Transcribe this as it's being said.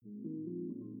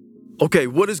Okay,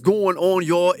 what is going on,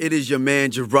 y'all? It is your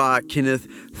man, Gerard Kenneth.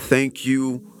 Thank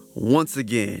you once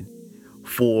again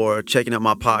for checking out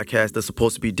my podcast, The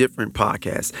Supposed to Be Different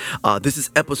podcast. This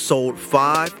is episode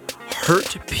 5,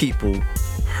 Hurt People,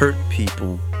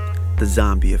 the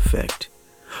Zombie Effect.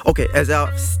 Okay, as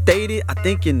I've stated, I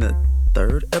think in the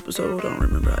third episode, I don't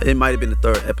remember. It might have been the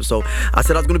third episode. I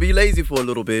said I was going to be lazy for a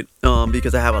little bit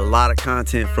because I have a lot of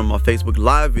content from my Facebook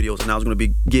Live videos, and I was going to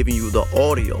be giving you the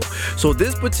audio. So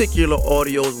this particular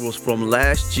audio was from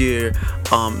last year,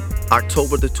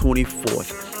 October the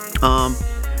 24th.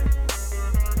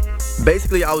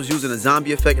 Basically, I was using a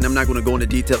zombie effect, and I'm not going to go into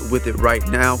detail with it right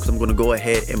now because I'm going to go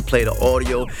ahead and play the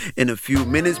audio in a few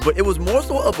minutes. But it was more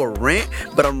so of a rant,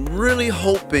 but I'm really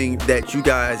hoping that you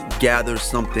guys gather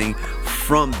something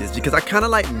from this because I kind of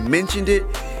like mentioned it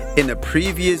in the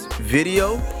previous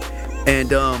video,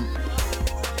 and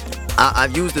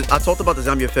I've used it. I talked about the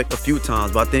zombie effect a few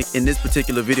times, but I think in this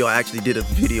particular video, I actually did a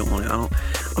video on it.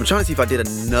 I'm trying to see if I did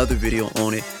another video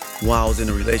on it while I was in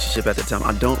a relationship at the time.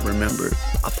 I don't remember.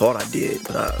 I thought I did,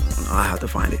 but I have to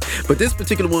find it. But this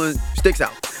particular one sticks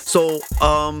out. So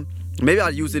maybe I'll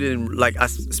use it in, like I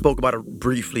spoke about it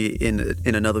briefly in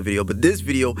another video. But this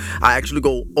video, I actually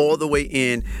go all the way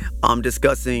in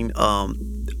discussing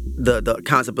the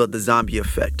concept of the zombie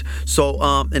effect. So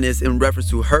and it's in reference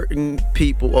to hurting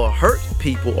people, or hurt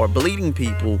people, or bleeding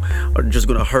people are just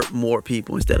gonna hurt more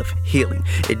people instead of healing.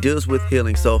 It deals with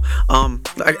healing. So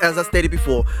as I stated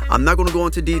before, I'm not gonna go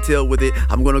into detail with it.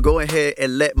 I'm gonna go ahead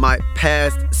and let my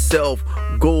past self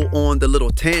go on the little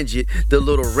tangent, the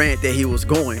little rant that he was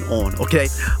going on. Okay,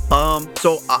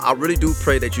 so I really do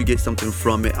pray that you get something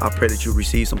from it. I pray that you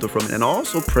receive something from it, and I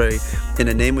also pray in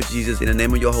the name of Jesus, in the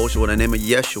name of Yahushua, in the name of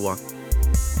Yeshua,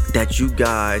 that you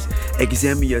guys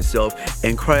examine yourself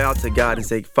and cry out to God and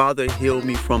say, Father, heal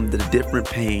me from the different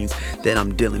pains that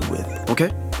I'm dealing with.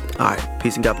 Okay? All right.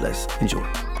 Peace and God bless. Enjoy.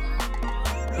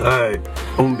 All right.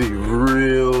 I'm going to be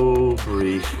real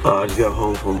brief. I just got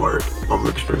home from work. I'm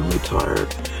extremely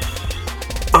tired.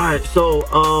 All right. So,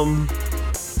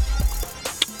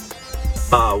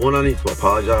 one, I need to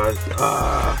apologize.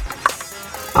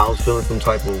 I was feeling some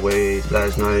type of way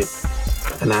last night,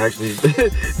 and I actually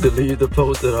deleted the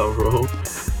post that I wrote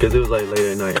because it was like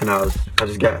late at night, and I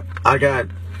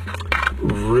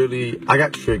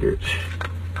got triggered.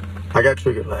 I got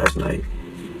triggered last night,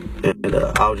 and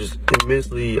I was just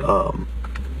immensely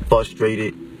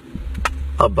frustrated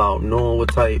about knowing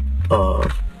what type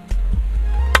of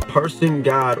person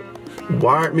God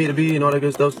wired me to be and all that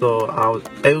good stuff. So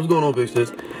hey, what's going on, big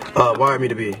sis? Wired me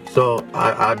to be. So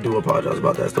I do apologize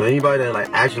about that. So anybody that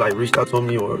actually reached out to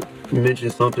me or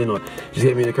mentioned something or just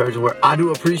gave me an encouraging word, I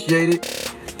do appreciate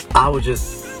it. I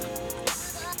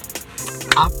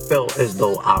felt as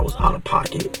though I was out of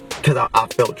pocket because I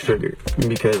felt triggered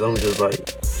because I'm just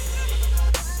like,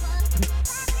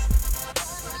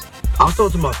 I was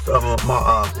talking to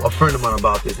a friend of mine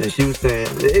about this, and she was saying,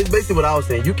 it's basically what I was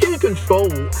saying. You can't control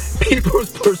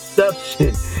people's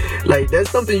perception. Like,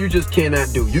 that's something you just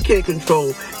cannot do. You can't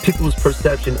control people's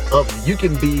perception of you. You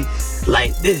can be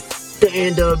like this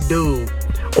stand-up dude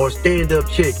or stand-up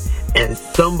chick, and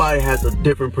somebody has a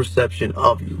different perception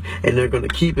of you, and they're going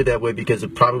to keep it that way because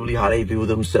of probably how they view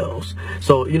themselves.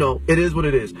 So, it is what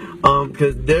it is.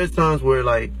 Because there's times where,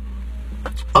 like,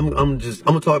 I'm gonna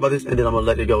talk about this and then I'm gonna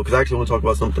let it go because I actually want to talk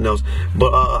about something else.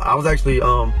 But I was actually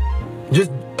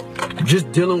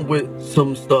just dealing with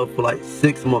some stuff for like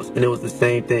 6 months, and it was the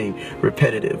same thing,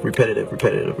 repetitive.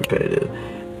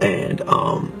 And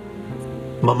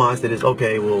my mindset is,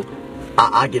 okay, well,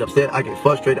 I get upset, I get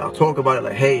frustrated, I'll talk about it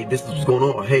like, hey, this is what's going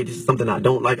on, or hey, this is something I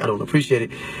don't like, I don't appreciate it.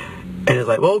 And it's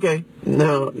like, well, okay,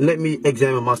 now let me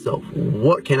examine myself.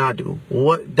 What can I do?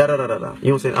 What, da da da da da. You know what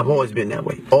I'm saying? I've always been that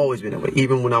way.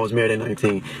 Even when I was married at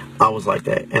 19, I was like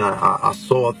that. And I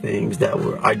saw things that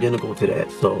were identical to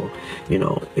that. So,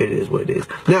 it is what it is.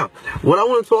 Now, what I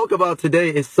want to talk about today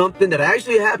is something that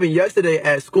actually happened yesterday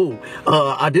at school.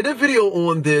 I did a video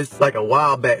on this like a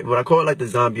while back, but I call it like the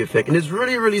zombie effect. And it's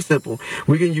really, really simple.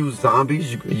 We can use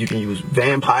zombies. You can use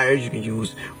vampires. You can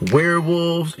use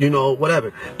werewolves,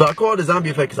 whatever. But I call it the zombie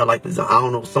effect because I like I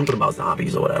don't know, something about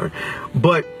zombies or whatever.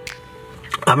 But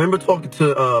I remember talking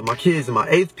to my kids in my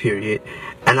 8th period,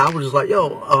 and I was just like,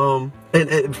 yo,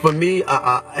 and for me,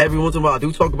 I every once in a while I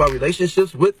do talk about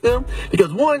relationships with them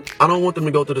because 1, I don't want them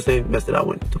to go through the same mess that I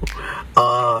went through.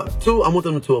 2, I want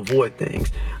them to avoid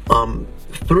things.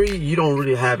 3, you don't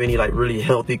really have any like really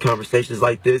healthy conversations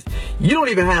like this. You don't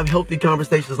even have healthy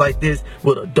conversations like this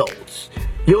with adults.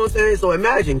 You know what I'm saying? So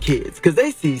imagine kids, because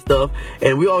they see stuff,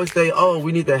 and we always say, oh,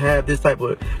 we need to have this type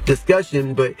of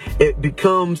discussion, but it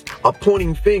becomes a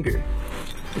pointing finger.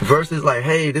 versus like,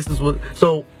 hey, this is what.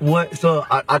 So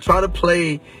I try to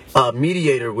play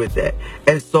mediator with that,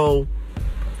 and so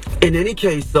in any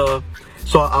case, so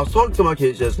I was talking to my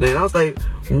kids yesterday, and I was like,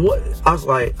 what? I was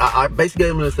like, I basically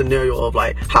gave them a scenario of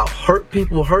like how hurt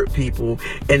people,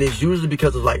 and it's usually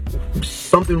because of like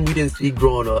something we didn't see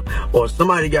growing up, or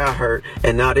somebody got hurt,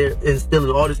 and now they're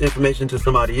instilling all this information to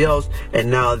somebody else,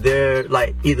 and now they're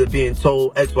like either being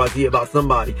told XYZ about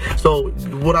somebody. So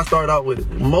what I started out with,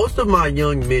 most of my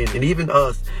young men, and even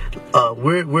us,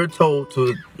 we're told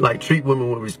to like treat women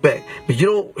with respect, but you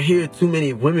don't hear too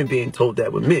many women being told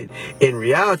that with men. In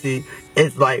reality,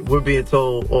 it's like we're being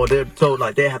told, or they're told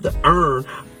like they have to earn,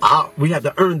 we have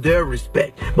to earn their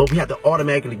respect, but we have to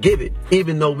automatically give it,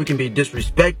 even though we can be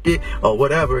disrespected or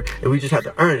whatever, and we just have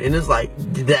to earn it. And it's like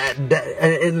that,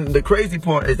 and the crazy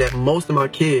part is that most of my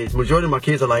kids, majority of my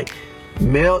kids are like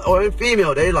male or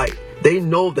female, they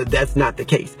know that that's not the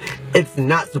case. It's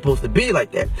not supposed to be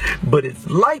like that. But it's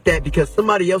like that because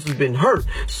somebody else has been hurt.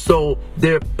 So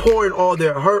they're pouring all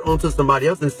their hurt onto somebody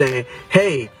else and saying,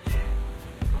 hey,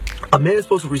 a man is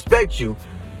supposed to respect you,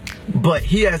 but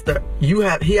he has to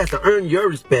earn your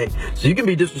respect. So you can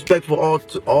be disrespectful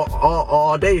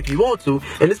all day if you want to,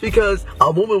 and it's because a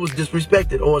woman was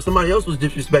disrespected, or somebody else was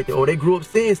disrespected, or they grew up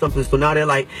seeing something, so now they're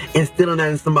like instilling that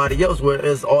in somebody else, where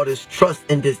there's all this trust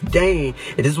and disdain.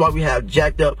 And this is why we have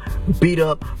jacked up, beat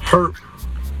up, hurt,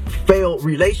 failed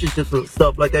relationships and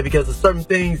stuff like that, because of certain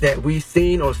things that we've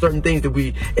seen or certain things that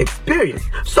we experienced.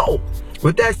 So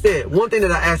with that said, one thing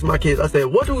that I asked my kids, I said,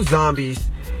 what do zombies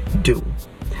do?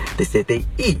 They said they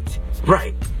eat.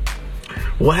 Right.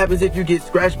 What happens if you get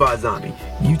scratched by a zombie?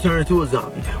 You turn into a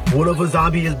zombie. What if a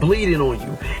zombie is bleeding on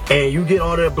you and you get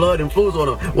all their blood and fluids on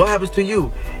them? What happens to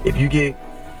you if you get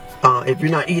if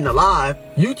you're not eaten alive?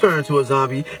 You turn into a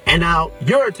zombie, and now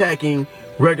you're attacking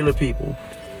regular people.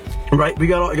 Right? We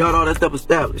got all that stuff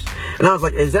established. And I was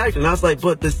like, exactly. And I was like,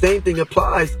 but the same thing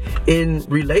applies in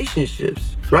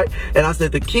relationships, right? And I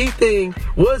said, the key thing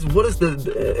was, what is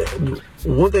the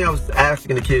one thing I was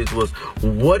asking the kids was,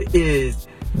 what is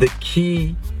the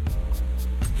key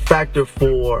factor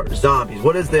for zombies?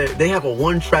 What is they have a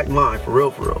one-track mind, for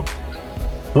real.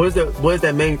 What is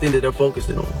that main thing that they're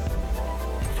focusing on?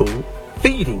 Food,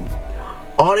 feeding.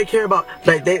 All they care about,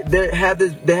 like they have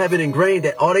it ingrained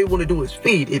that all they want to do is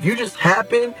feed. If you just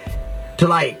happen to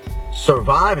like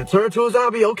survive and turn into a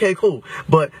zombie, okay, cool.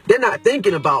 But they're not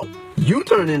thinking about you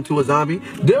turning into a zombie.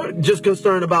 They're just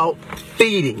concerned about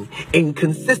feeding and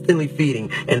consistently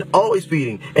feeding and always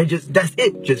feeding, and that's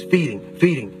it. Just feeding.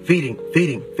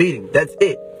 That's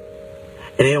it.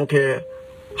 And they don't care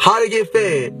how they get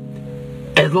fed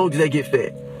as long as they get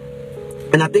fed.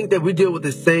 And I think that we deal with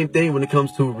the same thing when it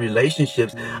comes to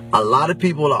relationships. A lot of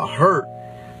people are hurt.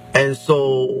 And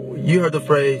so you heard the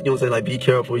phrase, you know what I'm saying, like, be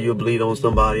careful, you'll bleed on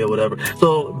somebody or whatever.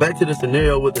 So back to the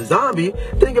scenario with the zombie,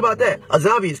 think about that. A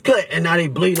zombie is cut and now they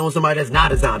bleed on somebody that's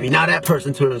not a zombie. Now that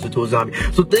person turns into a zombie.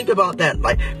 So think about that.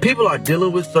 Like, people are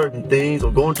dealing with certain things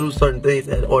or going through certain things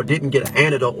or didn't get an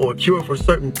antidote or a cure for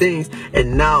certain things.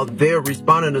 And now they're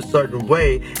responding a certain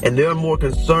way, and they're more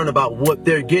concerned about what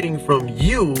they're getting from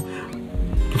you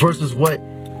versus what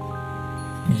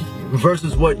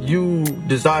you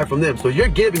desire from them. So you're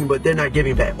giving, but they're not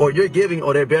giving back, or you're giving,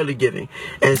 or they're barely giving,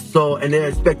 and they're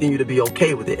expecting you to be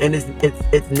okay with it, and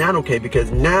it's not okay,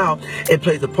 because now it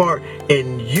plays a part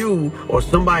in you or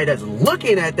somebody that's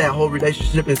looking at that whole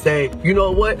relationship and saying, you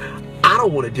know what, I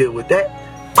don't want to deal with that.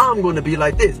 I'm going to be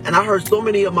like this. And I heard so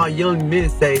many of my young men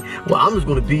say, well, I'm just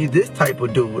going to be this type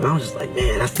of dude. And I was just like,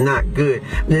 man, that's not good.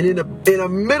 And in the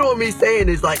middle of me saying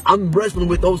this, like, I'm wrestling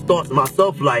with those thoughts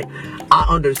myself. Like, I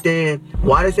understand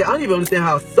why they say, I don't even understand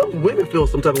how some women feel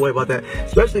some type of way about that.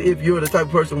 Especially if you're the type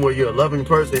of person where you're a loving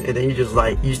person and then you just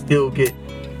like, you still get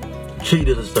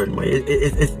treated a certain way.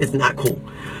 It's not cool.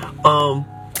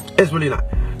 It's really not.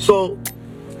 So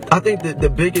I think that the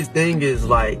biggest thing is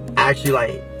like actually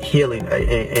like healing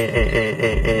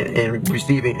and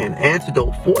receiving an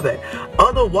antidote for that.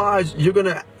 Otherwise, you're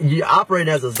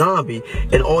operating as a zombie,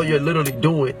 and all you're literally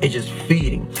doing is just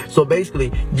feeding. So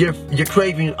basically, you're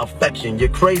craving affection, you're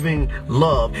craving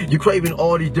love, you're craving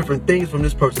all these different things from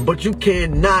this person, but you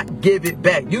cannot give it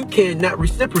back. You cannot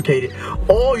reciprocate it.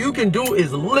 All you can do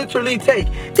is literally take.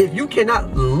 If you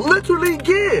cannot literally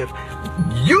give,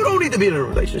 you don't need to be in a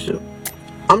relationship.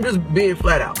 I'm just being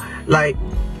flat out. Like,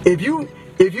 if you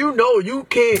know you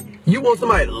want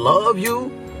somebody to love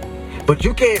you, but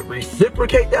you can't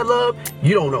reciprocate that love,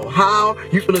 you don't know how,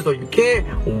 you feel as though you can't,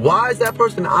 why is that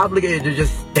person obligated to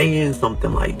just stay in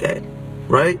something like that,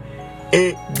 right?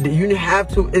 you have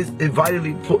to, it's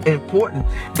vitally important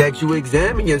that you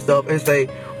examine yourself and say,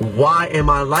 why am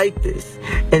I like this?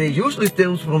 And it usually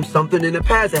stems from something in the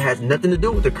past that has nothing to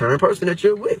do with the current person that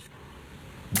you're with.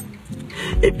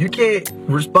 If you can't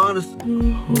respond a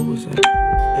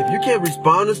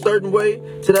certain way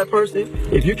to that person,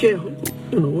 if you can't,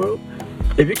 in the world,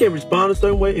 if you can't respond a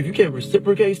certain way, if you can't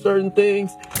reciprocate certain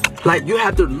things, like, you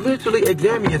have to literally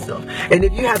examine yourself. And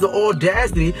if you have the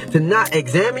audacity to not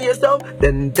examine yourself,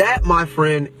 then that, my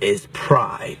friend, is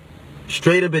pride.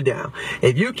 Straight up and down.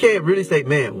 If you can't really say,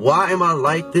 man, why am I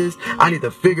like this? I need to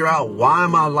figure out, why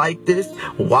am I like this?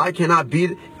 Why can't I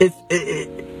be?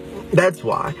 That's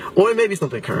why. Or it may be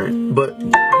something current, but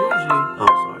usually,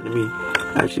 let me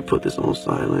actually put this on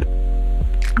silent.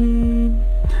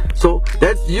 So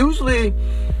that's usually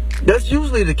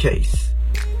the case.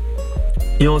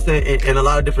 You know what I'm saying? And a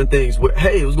lot of different things.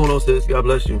 Hey, what's going on, sis? God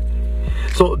bless you.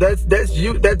 So that's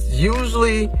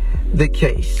usually the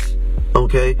case.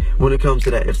 Okay, when it comes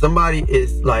to that, if somebody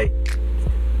is like,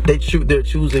 they're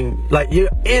choosing, like, you're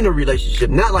in a relationship,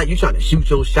 not like you trying to shoot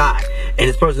your shot and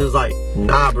this person is like,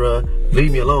 nah, bruh,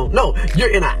 leave me alone. No, you're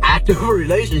in an active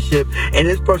relationship and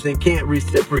this person can't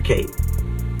reciprocate.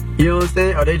 You know what I'm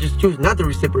saying? Or they just choose not to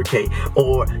reciprocate.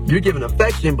 Or you're giving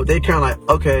affection, but they kind of like,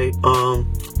 okay,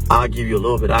 I'll give you a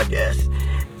little bit, I guess.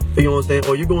 You know what I'm saying?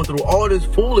 Or you're going through all this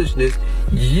foolishness.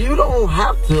 You don't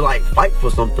have to, like, fight for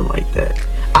something like that.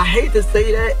 I hate to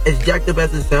say that, as jacked up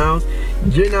as it sounds.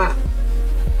 You're not,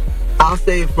 I'll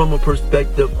say it from a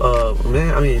perspective of,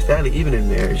 man, I mean, sadly, even in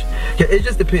marriage, it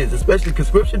just depends, especially because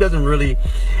scripture doesn't really,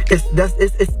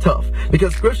 it's tough.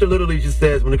 Because scripture literally just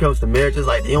says, when it comes to marriage, it's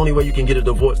like the only way you can get a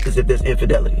divorce is if there's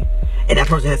infidelity. And that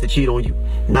person has to cheat on you,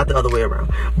 not the other way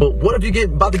around. But what if you're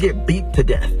about to get beat to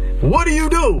death? What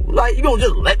do? Like, you gonna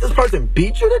just let this person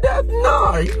beat you to death?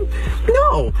 No. You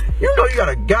know you got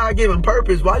a God-given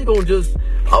purpose. Why you gonna just,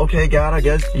 okay, God, I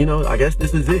guess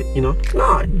this is it,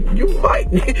 Nah, you might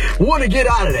want to get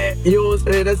out of that. You know what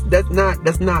I'm saying?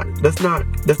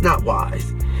 That's not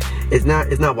wise. It's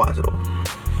not wise at all.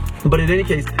 But in any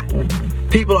case,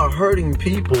 people are hurting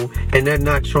people and they're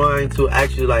not trying to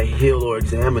actually, like, heal or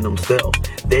examine themselves.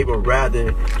 They would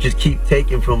rather just keep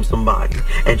taking from somebody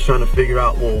and trying to figure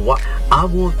out, well, what I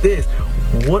want this.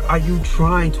 What are you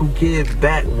trying to give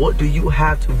back? What do you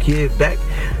have to give back?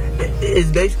 It's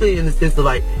basically in the sense of,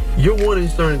 like, you're wanting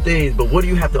certain things, but what do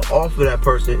you have to offer that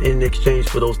person in exchange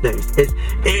for those things?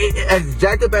 As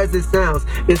jacked up as it sounds,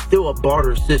 it's still a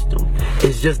barter system.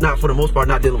 It's just not, for the most part,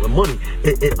 not dealing with money.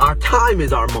 Our time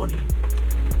is our money,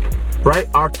 right?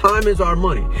 Our time is our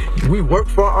money. We work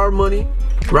for our money,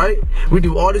 right? We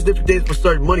do all these different things for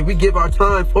certain money. We give our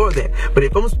time for that. But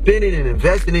if I'm spending and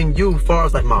investing in you as far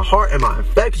as, like, my heart and my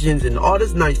affections and all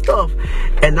this nice stuff,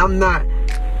 and I'm not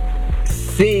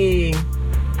seeing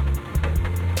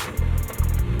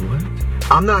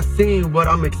what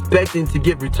I'm expecting to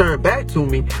get returned back to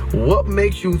me, what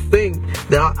makes you think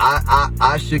that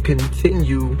I should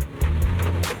continue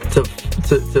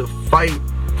to fight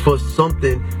for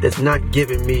something that's not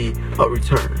giving me a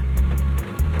return?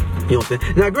 You know what I'm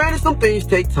saying? Now, granted, some things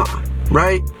take time,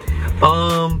 right? You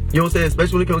know what I'm saying?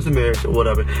 Especially when it comes to marriage or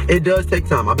whatever. It does take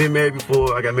time. I've been married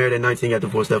before. I got married at 19, got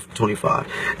divorced at 25.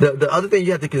 The other thing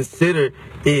you have to consider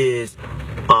is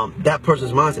that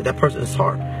person's mindset, that person's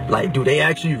heart. Like, do they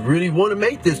actually really want to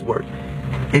make this work?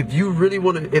 If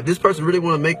this person really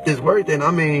want to make this work, then,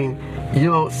 I mean,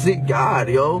 seek God,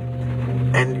 yo.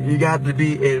 And you got to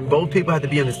be, and both people have to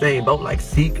be in the same boat. Like,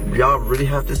 y'all really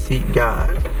have to seek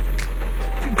God.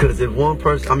 Because if one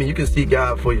person, I mean, you can see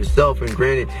God for yourself, and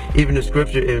granted, even the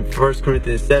scripture in 1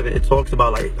 Corinthians 7, it talks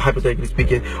about, like, hypothetically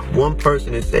speaking, one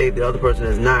person is saved, the other person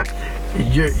is not.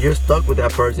 You're stuck with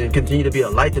that person. Continue to be a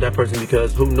light to that person,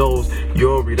 because who knows,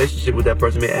 your relationship with that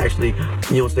person may actually,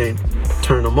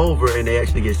 turn them over and they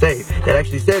actually get saved. That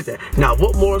actually says that. Now,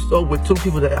 what more so with two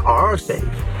people that are saved?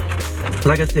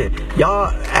 Like I said,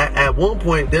 y'all, at one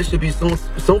point, there should be some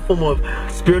form of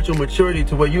spiritual maturity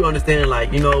to where you understand,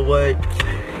 like, you know what?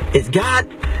 Is God,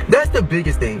 that's the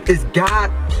biggest thing. Is God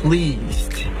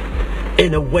pleased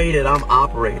in the way that I'm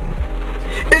operating?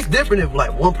 It's different if,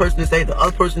 like, one person is saved, the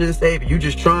other person is saved, and you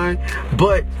just trying.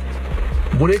 But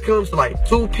when it comes to, like,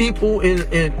 two people and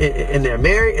they're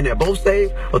married and they're both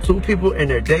saved, or two people and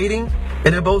they're dating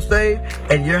and they're both saved,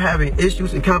 and you're having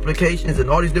issues and complications and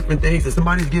all these different things, and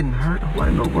somebody's getting hurt, what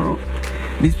in the world?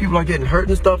 These people are getting hurt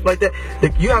and stuff like that.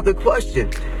 You have to question,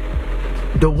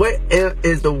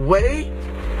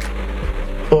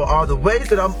 are the ways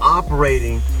that I'm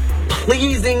operating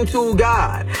pleasing to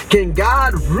God? Can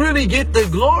God really get the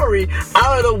glory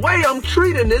out of the way I'm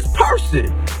treating this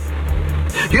person?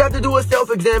 You have to do a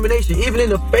self-examination. Even in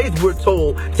the faith, we're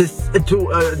told to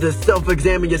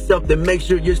self-examine yourself to make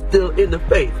sure you're still in the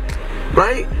faith,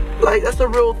 right? Like, that's a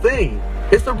real thing.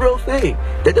 It's a real thing.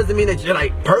 That doesn't mean that you're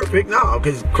like perfect, no,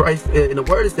 because Christ, in the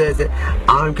word, it says that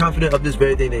I'm confident of this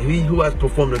very thing, that he who has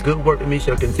performed a good work in me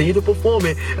shall continue to perform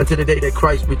it until the day that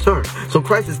Christ returns. So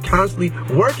Christ is constantly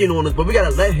working on us, but we got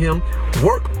to let him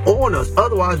work on us.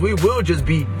 Otherwise, we will just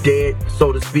be dead,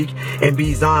 so to speak, and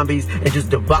be zombies and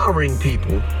just devouring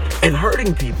people and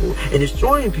hurting people and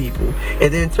destroying people,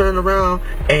 and then turn around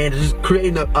and just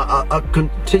creating a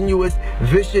continuous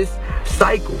vicious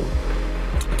cycle.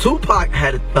 Tupac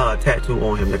had a tattoo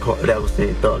on him that was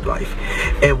saying Thug Life.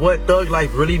 And what Thug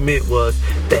Life really meant was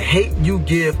the hate you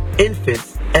give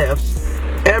infants F's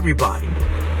everybody.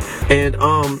 And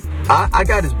I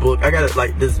got his book. I got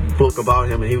this book about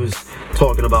him, and he was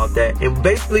talking about that. And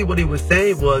basically what he was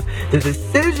saying was the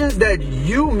decisions that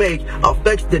you make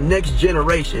affects the next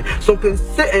generation. So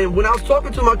and when I was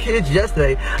talking to my kids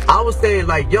yesterday, I was saying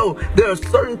like, yo, there are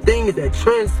certain things that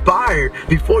transpired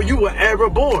before you were ever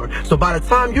born. So by the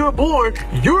time you're born,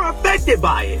 you're affected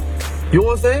by it. You know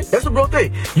what I'm saying? That's a real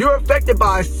thing. You're affected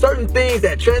by certain things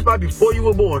that transpired before you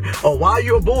were born, or while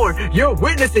you were born, you're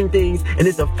witnessing things and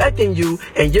it's affecting you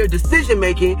and your decision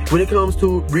making when it comes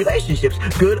to relationships,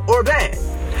 good or bad.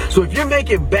 So if you're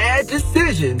making bad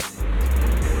decisions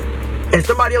and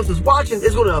somebody else is watching,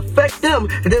 it's going to affect them,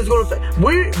 and then it's going to affect.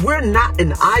 We're not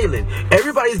an island.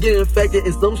 Everybody's getting affected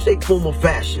in some shape, form, or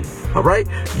fashion. All right?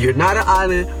 You're not an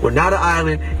island. We're not an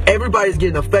island. Everybody's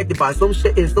getting affected by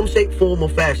in some shape, form, or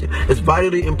fashion. It's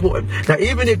vitally important. Now,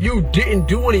 even if you didn't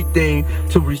do anything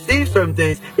to receive certain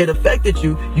things, it affected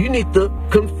you. You need to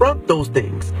confront those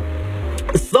things.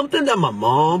 Something that my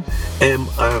mom and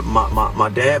my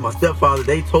dad, my stepfather,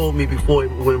 they told me before,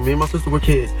 when me and my sister were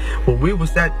kids, when we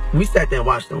sat there and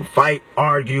watched them fight,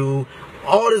 argue,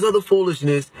 all this other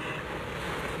foolishness.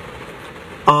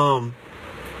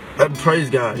 Praise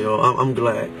God, yo. I'm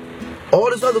glad. All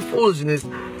this other foolishness,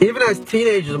 even as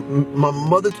teenagers, my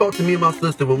mother talked to me and my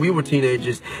sister when we were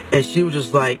teenagers, and she was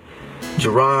just like,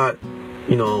 Gerard,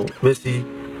 Missy,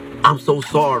 I'm so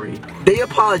sorry. They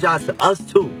apologized to us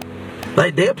too.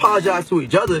 Like, they apologize to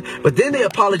each other, but then they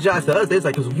apologize to us. They're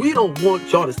like, because we don't want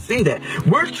y'all to see that.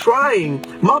 We're trying,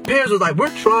 my parents was like,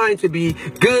 we're trying to be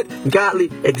good,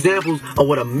 godly examples of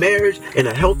what a marriage and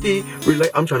a healthy,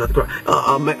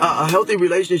 a healthy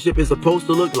relationship is supposed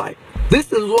to look like.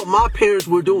 This is what my parents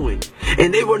were doing.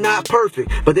 And they were not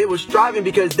perfect, but they were striving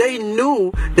because they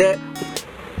knew that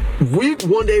we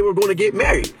one day were going to get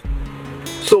married.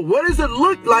 So what does it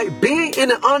look like being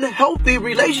in an unhealthy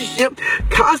relationship,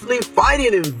 constantly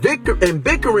fighting and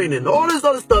bickering and all this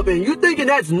other stuff, and you thinking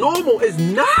that's normal? It's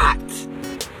not.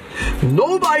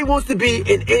 Nobody wants to be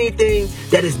in anything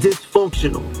that is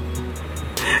dysfunctional.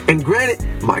 And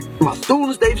granted, my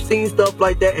students, they've seen stuff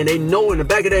like that, and they know in the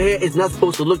back of their head it's not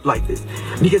supposed to look like this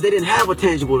because they didn't have a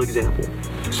tangible example.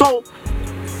 So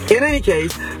in any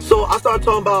case, so I started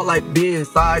talking about like being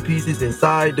side pieces and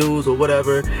side dudes or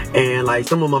whatever, and like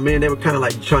some of my men, they were kind of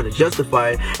like trying to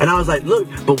justify it, and I was like, look,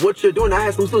 but what you're doing, I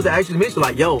had some students that actually mentioned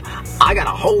like, yo, I got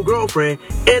a whole girlfriend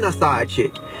and a side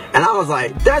chick. And I was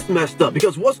like, that's messed up,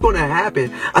 because what's going to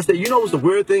happen? I said, you know what's the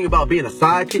weird thing about being a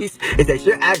side piece is that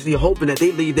you're actually hoping that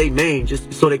they leave their main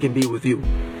just so they can be with you.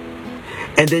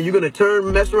 And then you're going to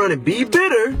mess around and be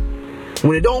bitter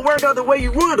when it don't work out the way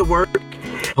you wanted to work.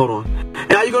 Hold on. And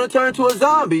now you're going to turn into a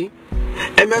zombie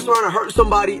and mess around and hurt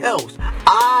somebody else.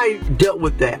 I dealt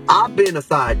with that. I've been a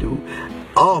side dude.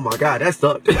 Oh my God, that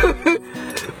sucked.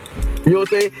 You know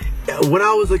what I'm saying? When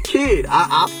I was a kid,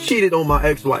 I cheated on my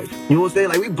ex-wife. You know what I'm saying?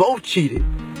 Like, we both cheated.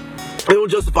 It don't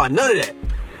justify none of that.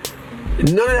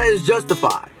 None of that is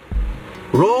justified.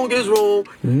 Wrong is wrong.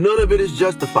 None of it is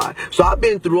justified. So I've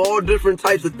been through all different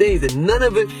types of things, and none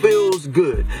of it feels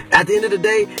good. At the end of the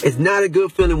day, it's not a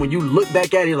good feeling when you look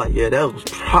back at it like, yeah, that was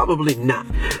probably not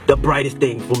the brightest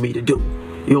thing for me to do.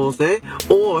 You know what I'm saying?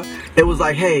 Or it was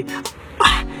like, hey,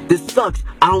 this sucks.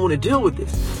 I don't want to deal with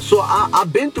this. So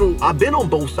I've been on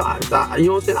both sides. You know what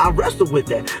I'm saying? I wrestled with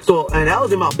that. So, and that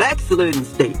was in my backsliding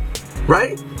state,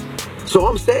 right? So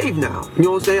I'm saved now. You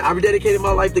know what I'm saying? I rededicated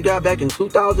my life to God back in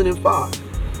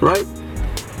 2005, right?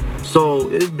 So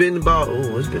it's been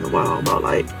it's been a while, about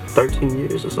like 13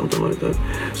 years or something like that.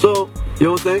 So, you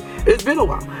know what I'm saying? It's been a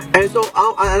while. And so,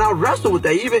 I wrestled with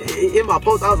that. Even in my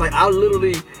post, I was like, I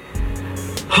literally,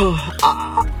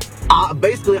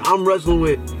 basically, I'm wrestling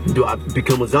with, do I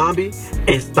become a zombie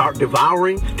and start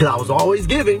devouring? Because I was always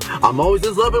giving. I'm always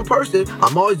this loving person.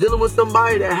 I'm always dealing with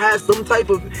somebody that has some type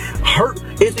of hurt,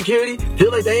 insecurity,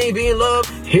 feel like they ain't being loved,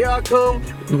 here I come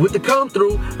with the come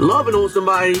through, loving on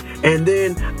somebody, and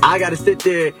then I gotta sit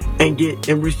there and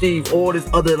receive all this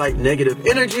other like negative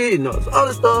energy and all this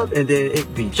other stuff, and then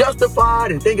it be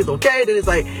justified and think it's okay. Then it's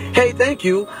like, hey, thank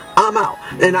you, I'm out.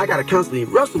 And I gotta constantly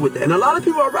wrestle with that. And a lot of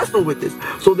people are wrestling with this.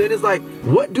 So then it's like,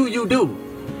 what do? You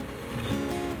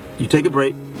take a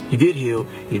break, you get healed,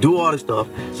 you do all this stuff.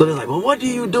 So they're like, well, what do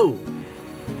you do?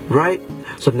 Right?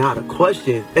 So now the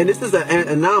question, and this is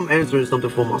and now I'm answering something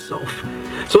for myself.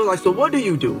 So it's like, so what do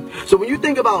you do? So when you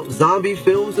think about zombie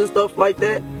films and stuff like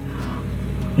that,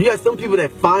 you got some people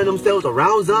that find themselves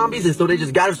around zombies, and so they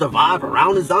just gotta survive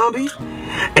around the zombies.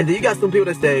 And then you got some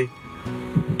people that say,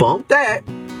 bump that.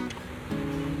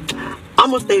 I'm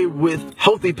gonna stay with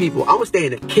healthy people. I'm gonna stay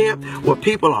in a camp where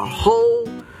people are whole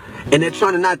and they're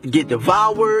trying to not to get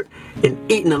devoured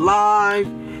and eaten alive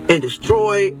and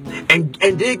destroyed.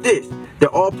 And dig this, they're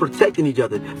all protecting each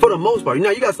other for the most part.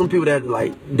 Now you got some people that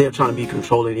like they're trying to be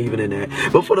controlling even in that,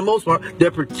 but for the most part they're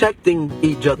protecting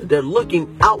each other. They're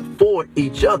looking out for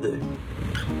each other.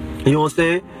 You know what I'm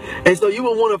saying? And so you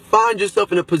would want to find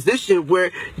yourself in a position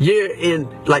where you're in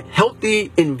like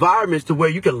healthy environments to where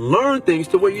you can learn things,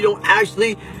 to where you don't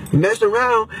actually mess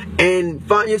around and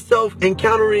find yourself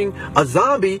encountering a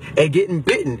zombie and getting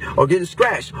bitten or getting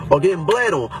scratched or getting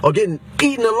bled on or getting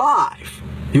eaten alive.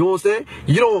 You know what I'm saying?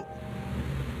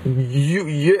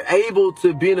 You're able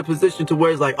to be in a position to where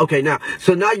it's like, okay, now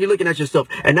you're looking at yourself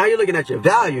and now you're looking at your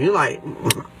value. You're like,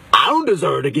 I don't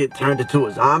deserve to get turned into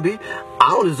a zombie. I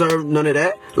don't deserve none of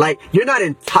that. Like, you're not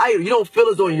entitled. You don't feel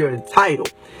as though you're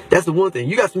entitled. That's the one thing.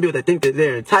 You got some people that think that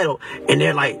they're entitled and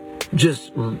they're like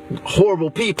just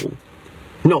horrible people.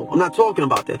 No, I'm not talking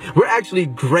about that. We're actually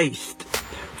graced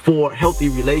for healthy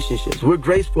relationships. We're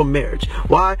graced for marriage.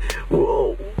 Why?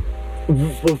 Well,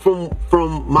 from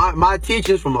my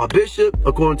teachings, from my bishop,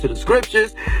 according to the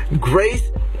scriptures,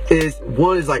 grace is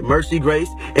like mercy, grace,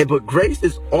 but grace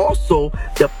is also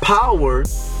the power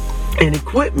and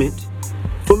equipment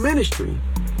for ministry.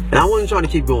 And I wasn't trying to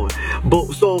keep going,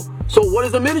 but so what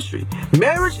is a ministry?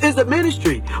 Marriage is a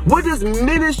ministry. What does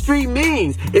ministry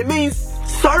mean? It means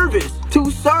service, to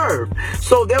serve.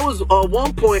 So there was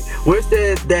one point where it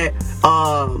says that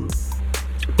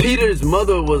Peter's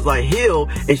mother was like healed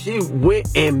and she went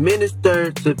and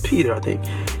ministered to Peter, I think.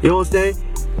 You know what I'm saying?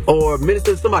 Or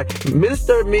minister to somebody.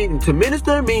 To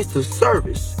minister means to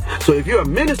service. So if you're a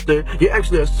minister, you're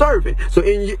actually a servant. So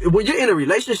when you're in a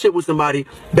relationship with somebody,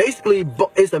 basically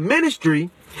it's a ministry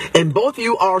and both of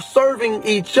you are serving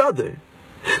each other.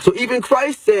 So even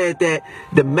Christ said that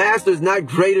the master is not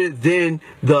greater than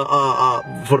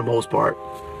for the most part.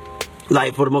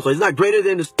 It's not greater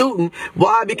than the student.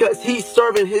 Why? Because he's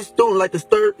serving his student like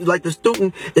the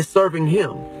student is serving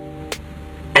him.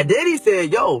 And then he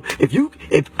said, yo,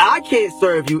 if I can't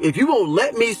serve you, if you won't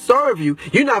let me serve you,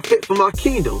 you're not fit for my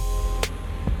kingdom.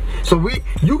 So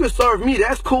you can serve me,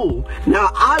 that's cool. Now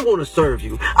I want to serve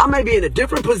you. I may be in a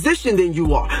different position than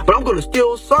you are, but I'm going to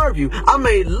still serve you. I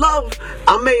may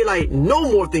like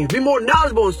know more things, be more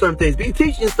knowledgeable in certain things, be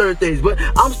teaching certain things, but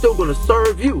I'm still going to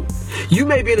serve you. You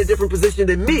may be in a different position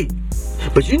than me,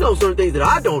 but you know certain things that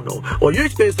I don't know, or you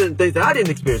experience certain things that I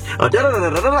didn't experience.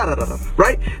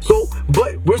 Right? So,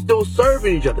 but we're still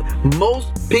serving each other.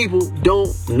 Most people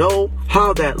don't know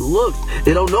how that looks.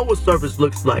 They don't know what service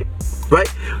looks like. Right?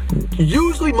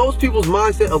 Usually most people's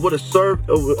mindset of what it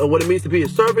means to be a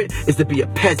servant is to be a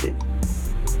peasant.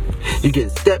 You're getting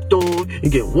stepped on,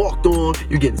 you're getting walked on,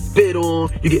 you're getting spit on,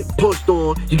 you're getting punched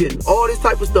on, you're getting all this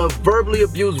type of stuff, verbally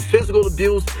abuse, physical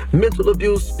abuse, mental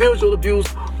abuse, spiritual abuse,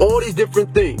 all these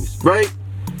different things, right?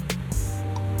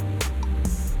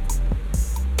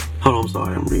 Hold on, I'm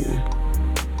sorry, I'm reading.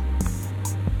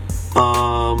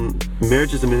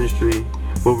 Marriage is a ministry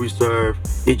where we serve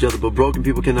each other, but broken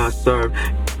people cannot serve.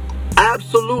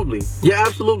 Absolutely. You're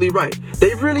absolutely right.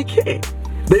 They really can't.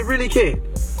 They really can't.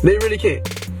 They really can't.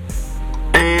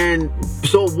 And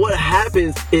so what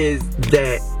happens is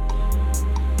that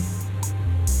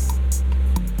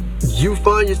you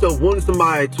find yourself wanting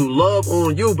somebody to love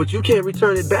on you, but you can't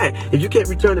return it back. If you can't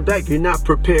return it back, you're not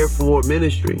prepared for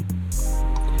ministry.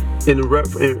 In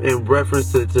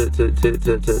reference to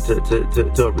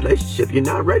a relationship, you're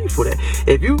not ready for that.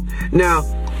 Now,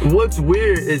 what's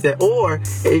weird is that, or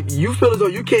if you feel as though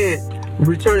you can't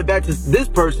return it back to this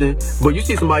person, but you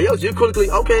see somebody else, you're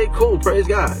quickly, okay, cool, praise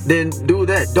God, then do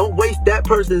that. Don't waste that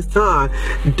person's time.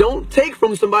 Don't take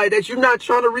from somebody that you're not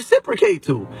trying to reciprocate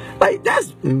to. Like,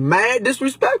 that's mad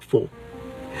disrespectful.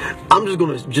 I'm just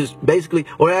gonna basically,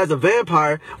 or as a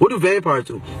vampire, what do vampires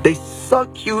do? They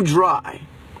suck you dry.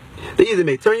 They either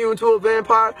may turn you into a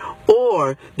vampire,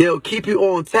 or they'll keep you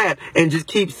on tap and just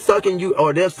keep sucking you,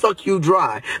 or they'll suck you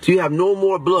dry so you have no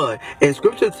more blood. And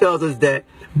scripture tells us that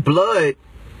blood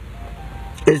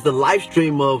is the life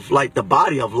stream of, like, the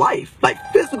body of life. Like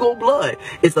physical blood,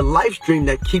 it's a life stream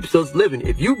that keeps us living.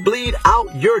 If you bleed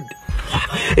out, you're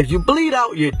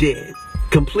dead.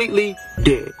 Completely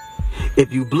dead.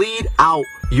 If you bleed out,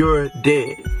 you're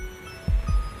dead.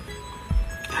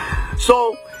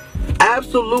 So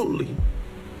absolutely,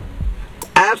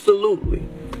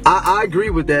 I agree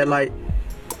with that. Like,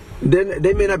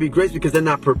 they may not be graced because they're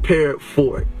not prepared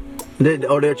for it,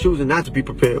 or they're choosing not to be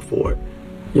prepared for it.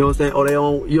 You know what I'm saying? Or they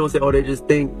don't. You know what I'm saying? Or they just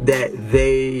think that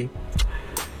they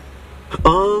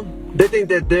think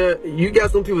that you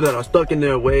got some people that are stuck in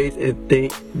their ways and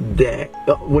think that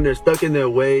when they're stuck in their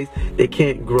ways, they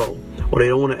can't grow, or they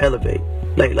don't want to elevate.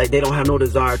 Like they don't have no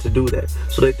desire to do that.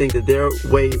 So they think that their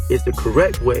way is the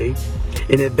correct way,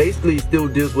 and it basically still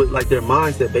deals with, like, their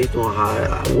mindset based on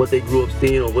what they grew up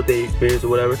seeing or what they experienced or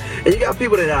whatever. And you got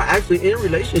people that are actually in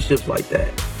relationships like that.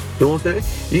 You know what I'm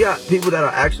saying? You got people that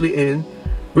are actually in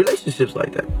relationships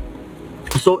like that.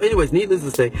 So anyways, needless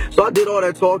to say, so I did all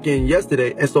that talking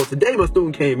yesterday, and so today my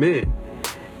student came in,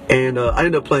 and I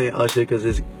ended up playing Usher because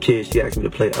this kid, she asked me to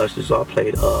play Usher, so I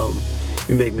played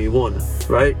You Make Me Wanna,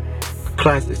 right?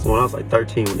 Classics, when I was like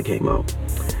 13 when it came out.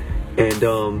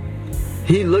 And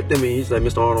he looked at me, he's like,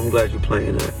 Mr. Arnold, I'm glad you're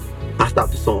playing that. I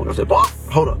stopped the song. I said, Bob,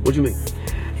 hold up, what you mean?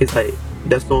 He's like,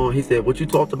 that song, he said, what you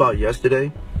talked about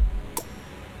yesterday,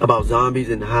 about zombies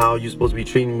and how you're supposed to be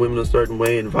treating women a certain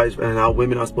way and vice versa, and how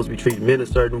women are supposed to be treating men a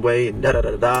certain way, and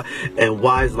da-da-da-da-da, and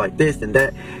why it's like this and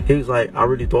that. He was like, I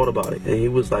really thought about it. And he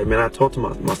was like, man, I talked to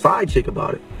my side chick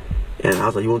about it. And I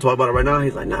was like, you want to talk about it right now?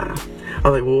 He's like, nah. I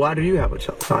was like, well, why do you have a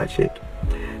side chick?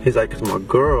 He's like, because my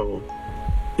girl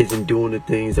isn't doing the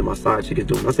things that my side chick is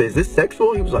doing. I said, is this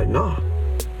sexual? He was like, nah.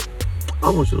 I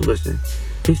want you to listen.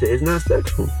 He said, it's not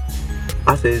sexual.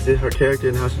 I said, is it her character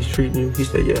and how she's treating you? He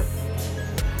said, yeah.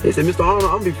 He said, Mr. Arnold,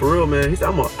 I'm gonna be for real, man. He said,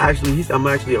 I'm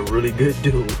actually a really good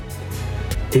dude.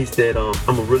 He said,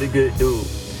 I'm a really good dude,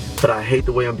 but I hate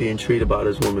the way I'm being treated by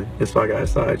this woman. And so I got a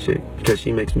side chick because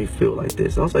she makes me feel like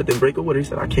this. And I was like, then break up with her. He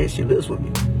said, I can't, she lives with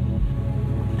me.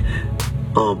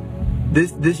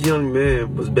 This young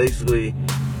man was basically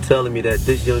telling me that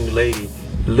this young lady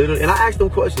literally, and I asked him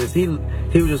questions. He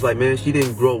was just like, man, she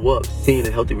didn't grow up seeing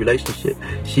a healthy relationship.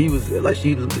 She was like,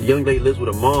 the young lady lives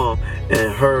with her mom,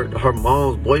 and her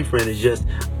mom's boyfriend is just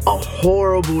a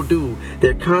horrible dude.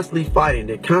 They're constantly fighting.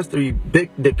 They're constantly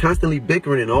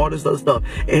bickering and all this other stuff.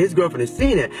 And his girlfriend is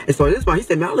seeing it. And so at this point, he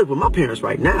said, man, I live with my parents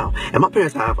right now, and my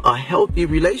parents have a healthy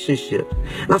relationship.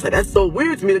 And I was like, that's so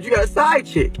weird to me that you got a side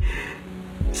chick.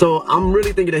 So I'm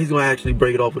really thinking that he's going to actually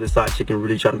break it off with his side chick and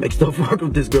really try to make stuff work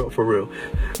with this girl for real.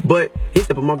 But he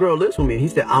said, but my girl lives with me. And he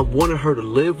said, I wanted her to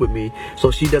live with me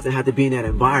so she doesn't have to be in that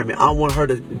environment. I want her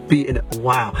to be in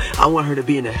I want her to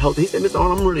be in a healthy. He said, Mr.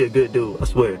 Arnold, I'm really a good dude, I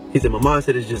swear. He said, my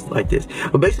mindset is just like this.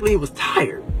 But basically he was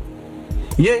tired.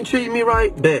 You ain't treating me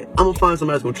right, bet I'm gonna find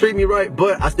somebody that's gonna treat me right,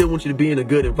 but I still want you to be in a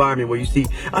good environment where you see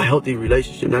a healthy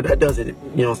relationship. Now that doesn't, you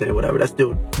know what I'm saying, whatever, that's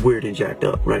still weird and jacked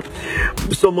up, right?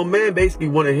 So my man basically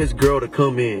wanted his girl to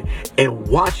come in and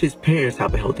watch his parents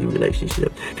have a healthy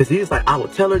relationship. Because he was like, I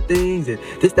would tell her things and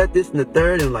this, that, this, and the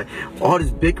third, and like all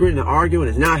this bickering and arguing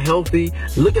is not healthy.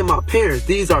 Look at my parents,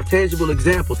 these are tangible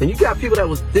examples. And you got people that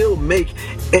will still make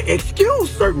and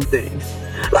excuse certain things.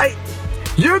 Like,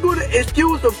 you're going to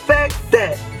excuse the fact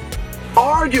that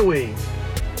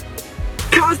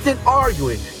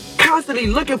constantly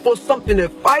looking for something to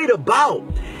fight about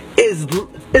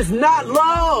is not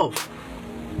love.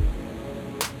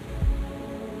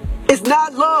 It's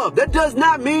not love. That does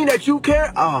not mean that you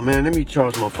care. Oh man, let me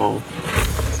charge my phone.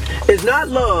 It's not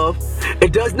love.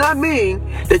 It does not mean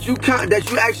that you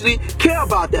actually care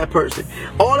about that person.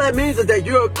 All that means is that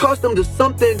you're accustomed to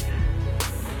something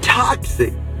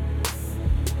toxic.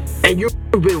 And you've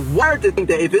been wired to think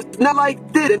that if it's not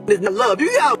like this, it's not love.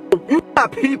 You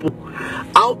got people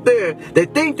out there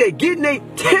that think that getting their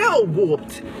tail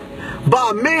whooped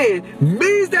by a man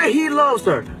means that he loves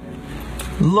her.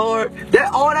 Lord,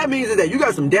 all that means is that you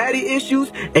got some daddy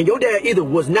issues, and your dad either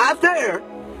was not there,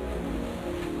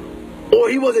 or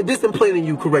he wasn't disciplining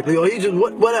you correctly, or he just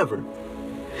whatever.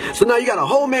 So now you got a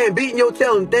whole man beating your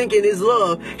tail and thinking it's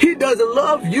love. He doesn't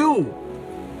love you.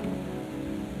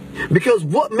 Because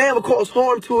what man would cause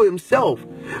harm to himself?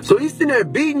 So he's sitting there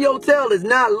beating your tail is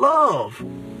not love.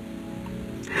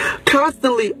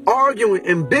 Constantly arguing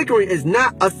and bickering is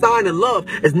not a sign of love.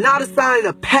 It's not a sign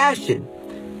of passion.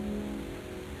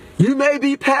 You may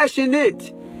be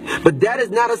passionate, but that is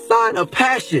not a sign of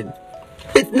passion.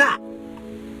 It's not.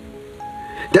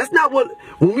 That's not what,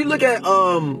 when we look at,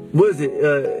 what is it?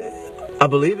 I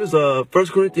believe it's 1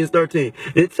 Corinthians 13.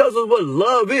 It tells us what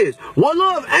love is. What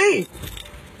love ain't.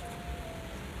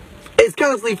 It's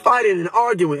constantly fighting and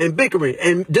arguing and bickering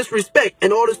and disrespect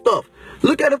and all this stuff.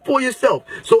 Look at it for yourself.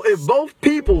 So if both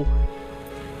people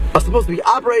are supposed to be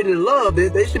operating in love,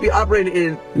 they should be operating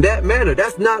in that manner.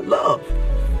 That's not love.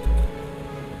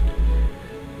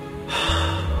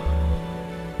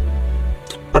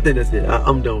 I think that's it.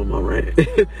 I'm done with my rant.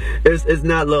 It's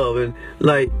not love. And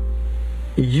like,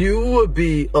 you would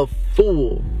be a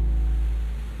fool.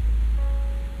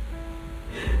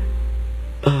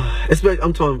 Especially,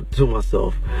 I'm talking to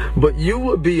myself. But you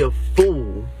would be a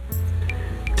fool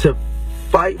to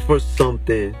fight for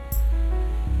something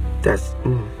that's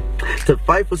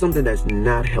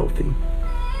not healthy.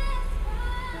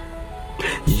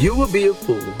 You would be a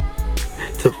fool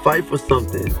to fight for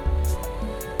something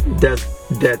that's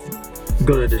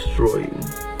gonna destroy you.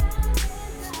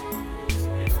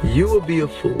 You would be a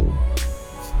fool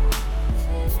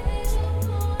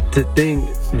to think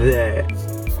that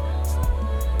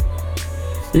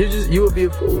you would be a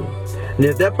fool. And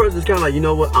if that person's kind of like, you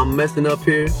know what, I'm messing up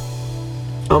here,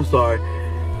 I'm sorry,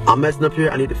 I'm messing up here,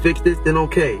 I need to fix this, then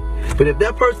okay. But if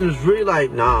that person is really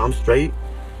like, nah, I'm straight,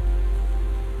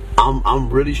 I'm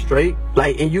really straight,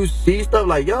 like, and you see stuff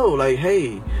like, yo, like,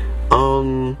 hey,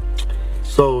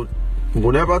 so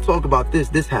whenever I talk about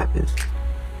this happens.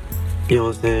 You know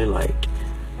what I'm saying? Like,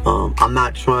 I'm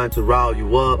not trying to rile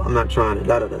you up. I'm not trying to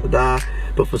da.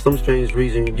 But for some strange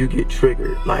reason, you get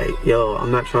triggered. Like, yo,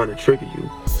 I'm not trying to trigger you.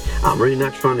 I'm really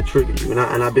not trying to trigger you.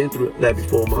 And I've been through that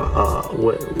before.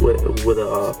 With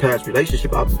a past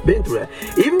relationship, I've been through that.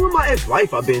 Even with my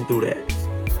ex-wife, I've been through that.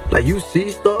 Like, you see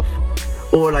stuff,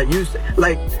 or like I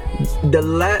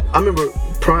remember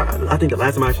I think the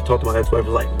last time I actually talked to my ex-wife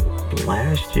was like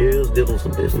last year. I was dealing with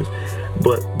some business.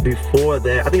 But before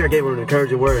that, I think I gave her an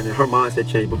encouraging word and her mindset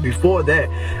changed. But before that,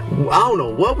 I don't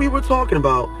know what we were talking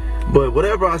about, but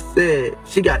whatever I said,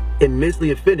 she got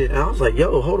immensely offended. And I was like,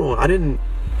 yo, hold on.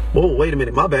 Wait a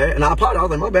minute, my bad. And I apologized. I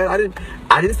was like, my bad.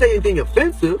 I didn't say anything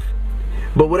offensive,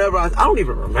 but whatever I don't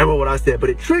even remember what I said, but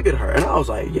it triggered her. And I was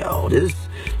like, yo,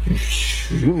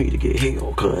 you need to get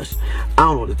healed, cuz I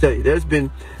don't know what to tell you. There's been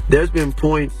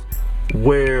points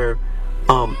where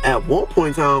at one point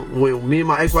in time, when me and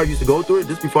my ex-wife used to go through it,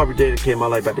 just before we dated, came my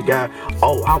life back to God,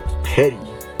 oh, I was petty.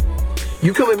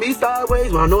 You come at me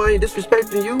sideways when I know I ain't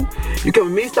disrespecting you. You come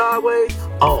at me sideways,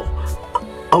 oh,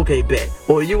 okay, bet.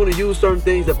 Or you want to use certain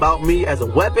things about me as a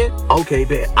weapon, okay,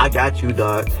 bet. I got you,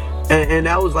 dog. And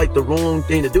that was like the wrong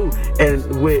thing to do. And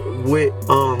with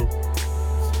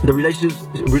the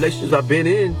relationships I've been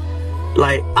in,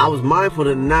 like, I was mindful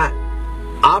to not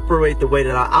operate the way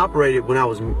that I operated when I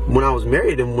was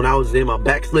married and when I was in my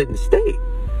backslidden state. You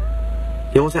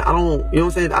know what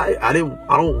I'm saying? I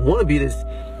don't want to be this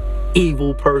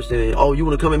evil person. And, oh, you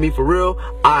want to come at me for real?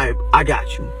 I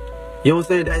got you. You know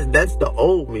what I'm saying? That's the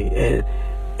old me. And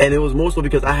it was more so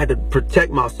because I had to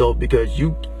protect myself, because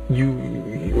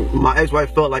my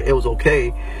ex-wife felt like it was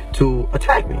okay to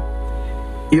attack me.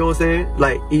 You know what I'm saying?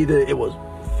 Like, either it was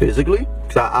physically,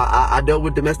 because I dealt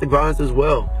with domestic violence as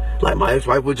well. Like, my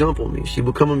ex-wife would jump on me. She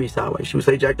would come at me sideways. She would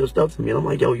say jacked up stuff to me. And I'm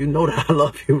like, yo, you know that I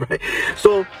love you, right?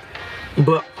 So,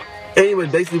 but anyway,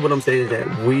 basically what I'm saying is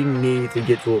that we need to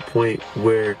get to a point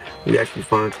where we actually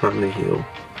find time to heal.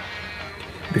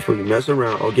 Before you mess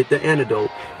around, or get the antidote,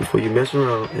 before you mess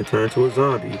around and turn into a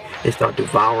zombie and start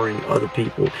devouring other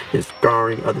people and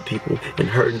scarring other people and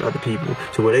hurting other people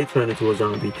to where they turn into a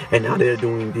zombie, and now they're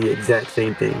doing the exact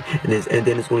same thing, and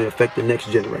then it's going to affect the next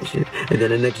generation, and then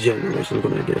the next generation is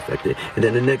going to get affected, and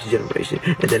then the next generation,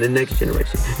 and then the next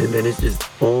generation, and then it's just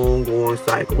ongoing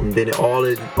cycle. And then all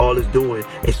it's doing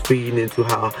is feeding into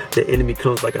how the enemy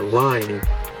comes like a lion,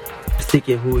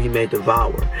 seeking who he may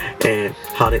devour, and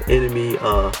how the enemy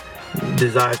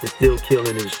desires to steal, kill,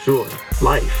 and destroy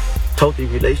life, healthy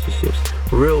relationships,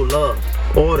 real love,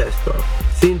 all that stuff.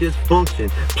 Seeing dysfunction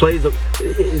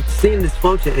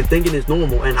and thinking it's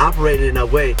normal and operating in a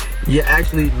way, you're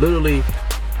actually literally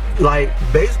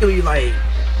basically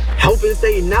helping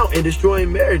Satan out and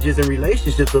destroying marriages and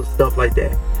relationships and stuff like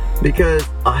that. Because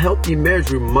a healthy marriage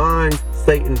reminds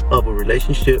Satan of a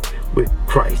relationship with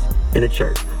Christ in the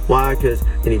church. Why? Because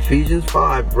in Ephesians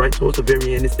 5, right towards the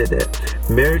very end, it said that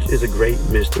marriage is a great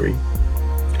mystery.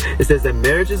 It says that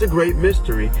marriage is a great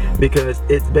mystery because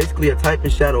it's basically a type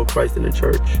and shadow of Christ in the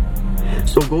church.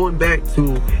 So going back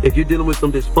to, if you're dealing with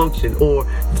some dysfunction or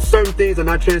certain things are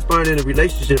not transpiring in a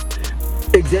relationship,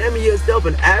 examine yourself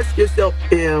and ask yourself,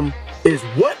 is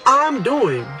what I'm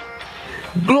doing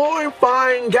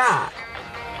glorifying God?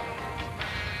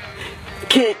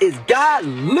 Is God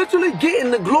literally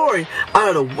getting the glory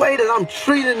out of the way that I'm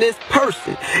treating this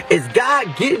person? Is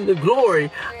God getting the glory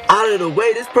out of the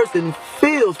way this person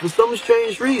feels for some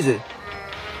strange reason?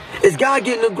 Is God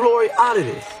getting the glory out of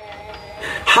this?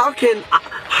 How can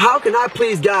I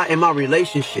please God in my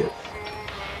relationship?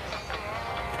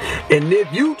 And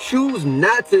if you choose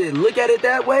not to look at it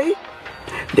that way,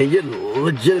 then you're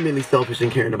legitimately selfish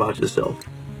and caring about yourself.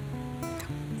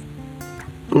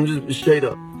 I'm just straight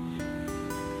up.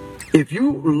 If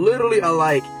you literally are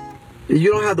like,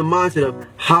 you don't have the mindset of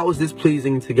how is this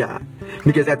pleasing to God?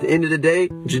 Because at the end of the day,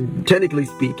 technically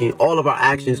speaking, all of our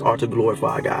actions are to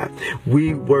glorify God.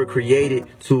 We were created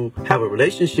to have a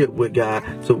relationship with God,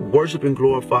 to worship and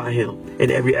glorify Him in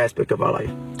every aspect of our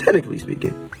life, technically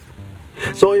speaking.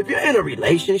 So if you're in a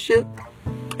relationship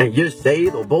and you're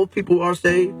saved, or both people are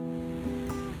saved,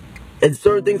 and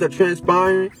certain things are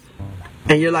transpiring,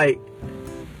 and you're like,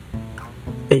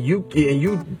 and you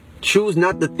choose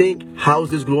not to think, how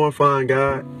is this glorifying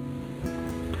God?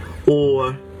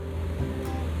 Or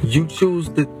you choose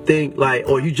to think like,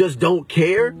 or you just don't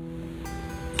care,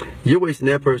 you're wasting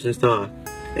that person's time.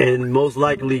 And most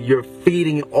likely you're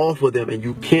feeding off of them and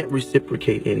you can't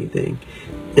reciprocate anything.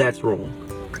 That's wrong.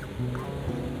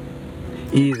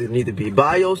 You either need to be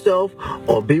by yourself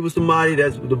or be with somebody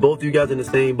that's both of you guys in the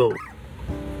same boat.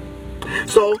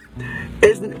 So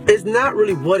it's not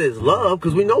really what is love,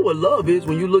 because we know what love is.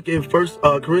 When you look in 1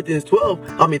 Corinthians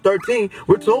 13,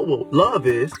 we're told what love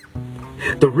is.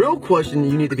 The real question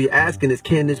you need to be asking is,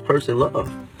 can this person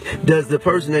love? Does the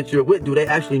person that you're with, do they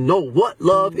actually know what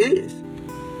love is?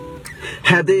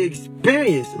 Have they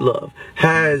experienced love?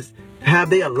 Have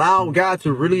they allowed God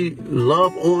to really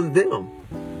love on them?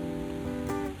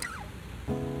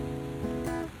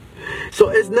 So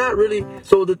it's not really,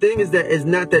 so the thing is that it's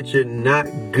not that you're not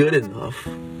good enough.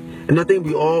 And I think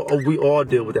we all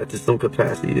deal with that to some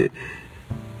capacity.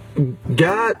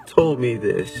 God told me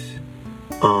this,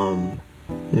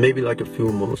 maybe like a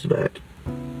few months back.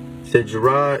 He said,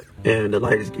 Gerard, and the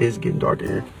light is getting dark in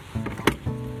here.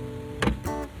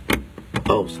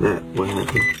 Oh snap, what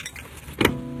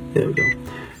happened? There we go.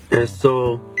 And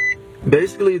so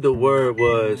basically the word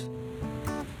was,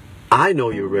 I know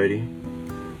you're ready,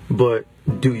 but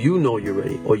do you know you're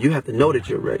ready? Or you have to know that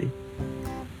you're ready.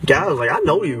 God was like, I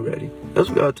know you're ready. That's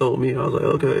what God told me. I was like,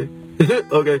 okay.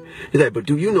 Okay. He's like, but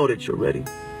do you know that you're ready?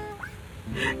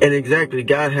 And exactly,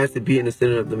 God has to be in the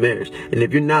center of the marriage. And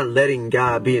if you're not letting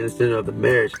God be in the center of the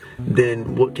marriage,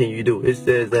 then what can you do? It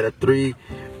says that a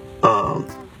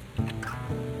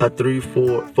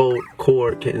three-fold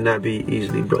cord cannot be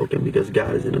easily broken, because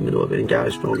God is in the middle of it, and God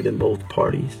is stronger than both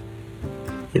parties.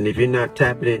 And if you're not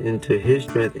tapping into His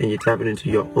strength and you're tapping into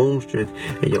your own strength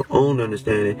and your own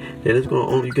understanding, then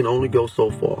you can only go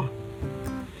so far.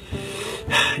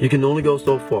 You can only go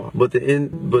so far. But to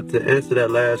answer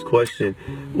that last question,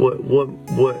 what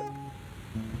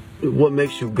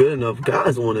makes you good enough?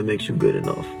 God's the one that makes you good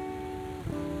enough.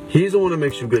 He's the one that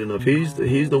makes you good enough. He's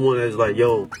the one that's like,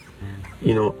 yo,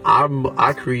 you know,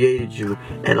 I created you,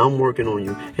 and I'm working on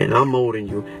you, and I'm molding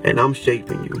you, and I'm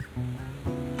shaping you.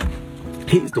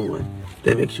 He's the one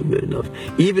that makes you good enough.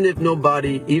 Even if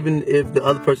the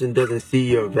other person doesn't see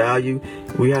your value,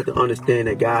 we have to understand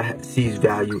that God sees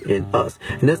value in us.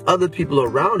 And there's other people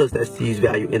around us that sees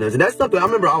value in us. And that's something I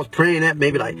remember I was praying at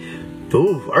maybe like,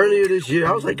 earlier this year.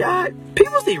 I was like, God,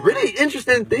 people see really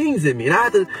interesting things in me. And I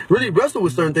had to really wrestle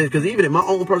with certain things, because even in my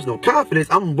own personal confidence,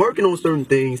 I'm working on certain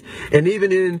things. And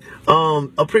even in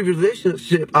a previous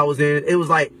relationship I was in, it was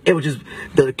just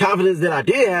the confidence that I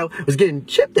did have was getting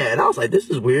chipped at. And I was like, this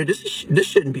is weird. This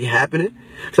shouldn't be happening.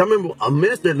 So I remember a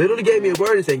minister literally gave me a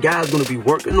word and said, God's going to be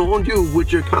working on you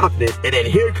with your confidence. And then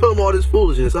here come all this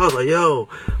foolishness. I was like, yo,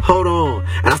 hold on.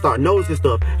 And I started noticing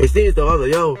stuff and seeing stuff. I was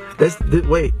like, yo,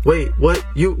 wait, what?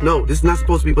 This is not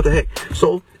supposed to be. What the heck?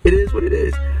 So it is what it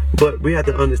is. But we have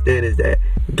to understand is that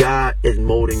God is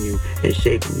molding you and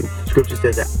shaping you. Scripture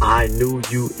says that I knew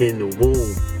you in the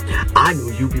womb. I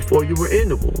knew you before you were in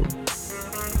the womb.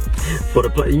 For the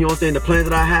plan, you know what I'm saying? The plans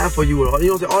that I have for you, you know what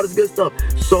I'm saying? All this good stuff.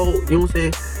 So, you know what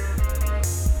I'm saying?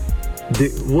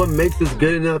 What makes us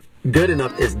good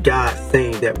enough is God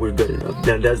saying that we're good enough.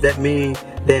 Now, does that mean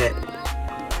that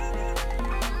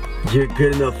you're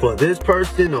good enough for this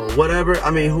person or whatever? I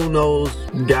mean, who knows?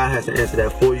 God has to answer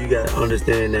that for you. You got to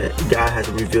understand that God has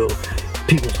to reveal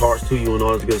people's hearts to you and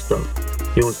all this good stuff.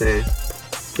 You know what I'm saying?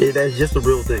 Yeah, that's just a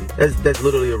real thing. That's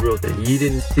literally a real thing. You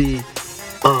didn't see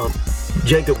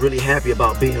Jacob really happy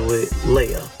about being with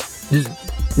Leah. Just,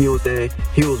 you know what I'm saying?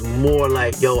 He was more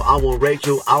like, yo, I want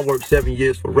Rachel. I worked 7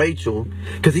 years for Rachel,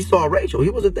 because he saw Rachel. He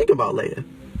wasn't thinking about Leah.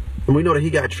 And we know that he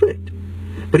got tricked.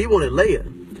 But he wanted Leia.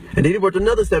 And then he worked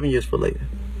another 7 years for Leia.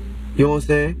 You know what I'm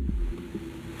saying?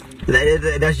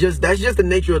 That's just the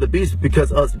nature of the beast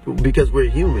because we're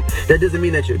human. That doesn't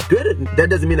mean that you're good. That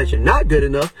doesn't mean that you're not good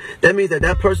enough. That means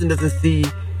that person doesn't see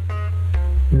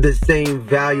the same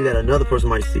value that another person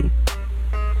might see.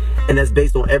 And that's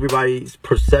based on everybody's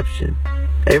perception.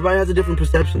 Everybody has a different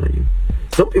perception of you.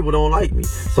 Some people don't like me.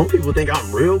 Some people think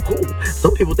I'm real cool.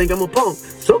 Some people think I'm a punk.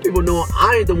 Some people know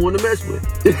I ain't the one to mess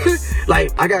with.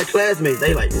 Like, I got classmates.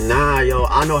 They like, nah, yo,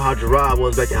 I know how Gerard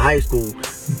was back in high school.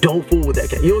 Don't fool with that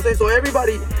cat. You know what I'm saying? So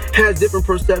everybody has different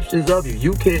perceptions of you.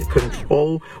 You can't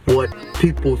control what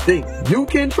people think. You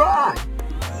can try.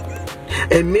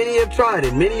 And many have tried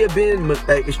it. Many have been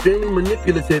extremely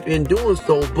manipulative in doing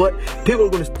so, but people are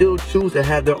going to still choose to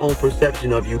have their own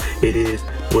perception of you. It is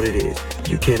what it is.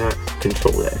 You cannot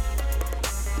control that.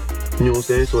 You know what I'm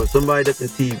saying? So if somebody doesn't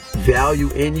see value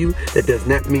in you, that does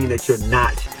not mean that you're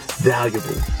not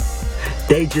valuable.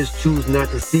 They just choose not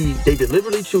to see, they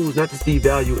deliberately choose not to see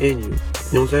value in you.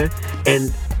 You know what I'm saying?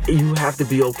 And you have to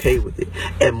be okay with it.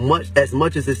 As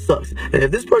much as it sucks. And if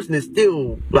this person is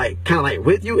still like kind of like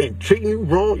with you and treating you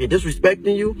wrong and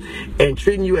disrespecting you and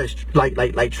treating you as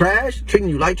like trash, treating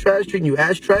you like trash, treating you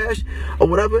as trash or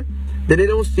whatever, then they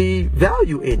don't see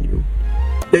value in you.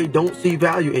 They don't see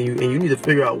value in you, and you need to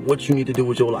figure out what you need to do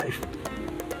with your life.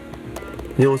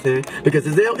 You know what I'm saying? Because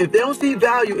if they don't see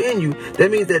value in you, that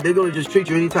means that they're going to just treat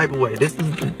you any type of way. This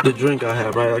is the drink I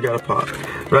have, right? I got a pop,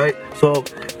 right? So,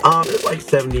 it's like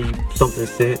 70-something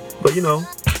cents, but you know,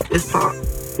 it's pop.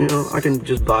 You know, I can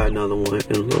just buy another one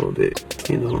in a little bit,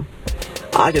 you know.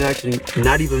 I can actually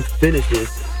not even finish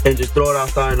this and just throw it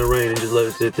outside in the rain and just let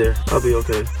it sit there. I'll be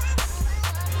okay.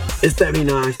 It's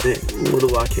 79 cents. What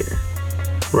do I care?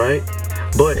 Right?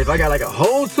 But if I got like a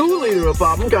whole 2 liter of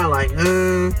pop, I'm kind of like,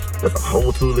 that's a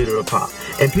whole 2 liter of pop.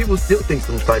 And people still think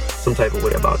some type of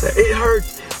way about that. It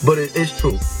hurts, but it's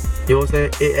true. You know what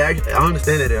I'm saying? I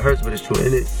understand that it hurts, but it's true.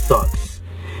 And it sucks.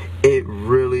 It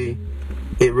really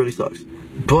sucks.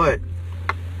 But,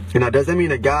 you know, does that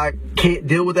mean a guy can't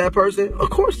deal with that person? Of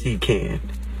course he can.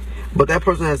 But that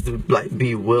person has to like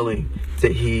be willing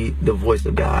to heed the voice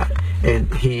of God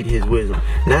and heed his wisdom.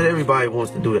 Not everybody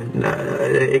wants to do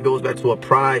that. It goes back to a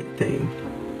pride thing.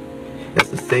 That's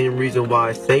the same reason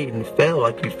why Satan fell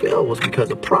like he fell, was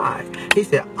because of pride. He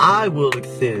said, I will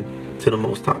ascend to the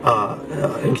most high,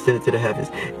 extend to the heavens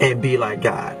and be like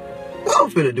God.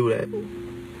 I'm finna do that.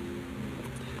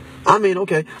 I mean,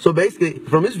 okay. So basically,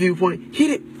 from his viewpoint, he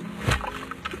didn't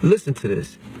listen to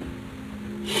this.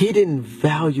 He didn't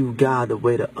value God the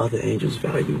way the other angels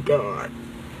value God.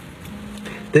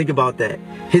 Think about that.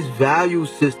 His value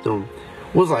system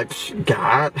was like,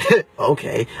 God,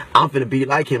 okay, I'm finna be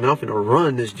like him and I'm finna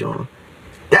run this joint.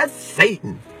 That's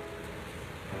Satan.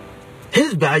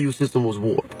 His value system was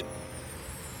warped.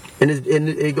 And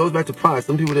it goes back to pride.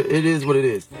 Some people, it is what it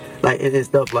is. Like, and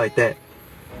stuff like that.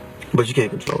 But you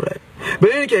can't control that.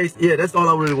 But in any case, yeah, that's all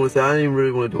I really want to say. I didn't even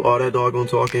really want to do all that doggone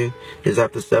talking. It's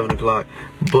after 7 o'clock.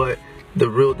 But the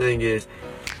real thing is,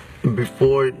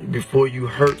 before you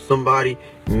hurt somebody,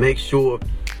 make sure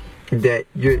that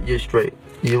you're straight.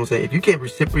 You know what I'm saying? If you can't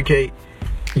reciprocate,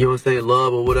 you know what I'm saying,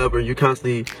 love or whatever, you're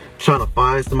constantly trying to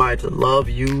find somebody to love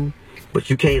you, but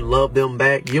you can't love them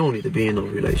back, you don't need to be in a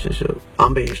relationship.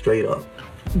 I'm being straight up.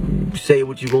 Say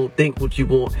what you want, think what you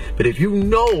want, but if you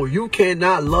know you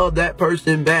cannot love that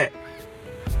person back,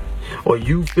 or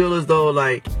you feel as though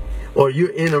like, or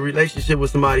you're in a relationship with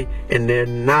somebody and they're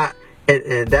not,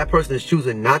 and that person is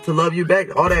choosing not to love you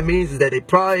back, all that means is that they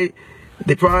probably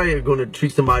are going to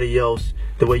treat somebody else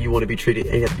the way you want to be treated,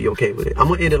 and you have to be okay with it. I'm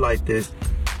going to end it like this.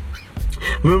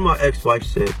 Remember my ex-wife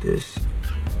said this.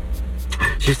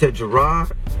 She said,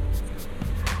 Gerard,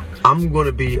 I'm going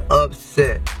to be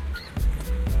upset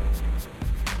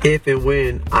if and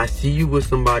when I see you with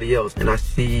somebody else and I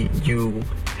see you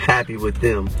happy with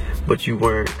them, but you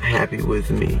weren't happy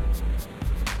with me.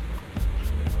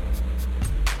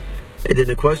 And then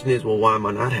the question is, well, why am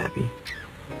I not happy?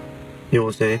 You know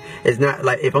what I'm saying? It's not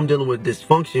like, if I'm dealing with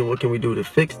dysfunction, what can we do to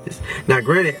fix this? Now,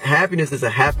 granted, happiness is a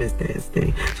happenstance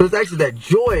thing. So it's actually that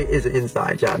joy is an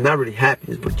inside job. Not really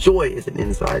happiness, but joy is an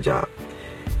inside job.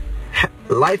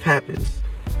 Life happens.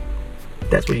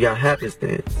 That's what you got,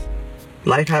 happenstance.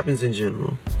 Life happens in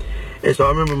general. And so I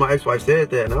remember my ex-wife said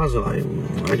that, and I was like,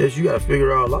 I guess you got to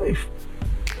figure out life.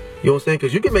 You know what I'm saying?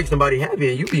 Because you can make somebody happy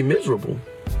and you be miserable.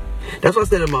 That's what I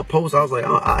said in my post. I was like,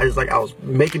 I was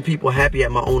making people happy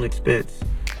at my own expense.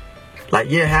 Like,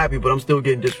 you're happy, but I'm still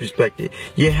getting disrespected.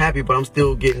 You're happy, but I'm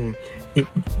still getting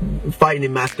fighting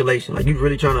emasculation. Like, you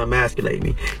really trying to emasculate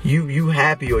me. You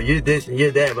happy, or you're this and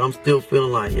you're that, but I'm still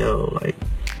feeling like, yo, like,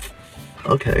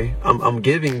 okay, I'm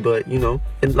giving, but you know,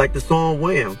 and like the song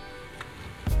Wham,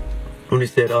 when he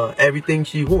said everything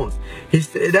she wants, he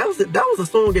said that was a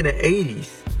song in the 80s.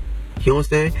 You know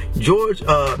what I'm saying?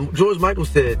 George Michael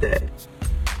said that.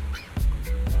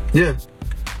 Yeah.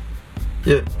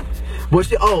 Well,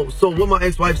 so what my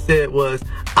ex-wife said was,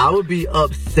 I would be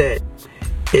upset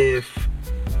if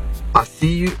I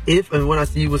see you, when I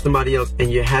see you with somebody else and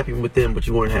you're happy with them, but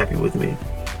you weren't happy with me.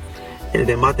 And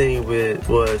then my thing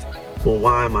was, well,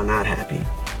 why am I not happy?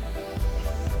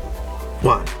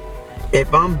 Why?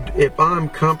 If I'm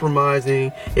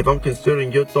compromising, if I'm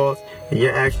considering your thoughts and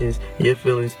your actions and your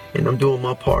feelings, and I'm doing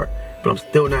my part, but I'm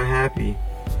still not happy,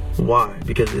 why?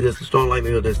 Because there's a strong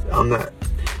likelihood that I'm not.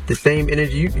 The same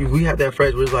energy, we have that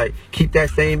phrase where it's like, keep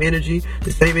that same energy.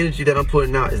 The same energy that I'm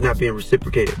putting out is not being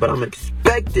reciprocated, but I'm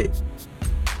expected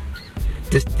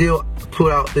to still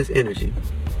put out this energy.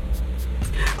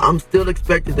 I'm still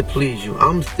expected to please you.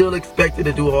 I'm still expected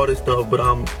to do all this stuff, but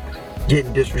I'm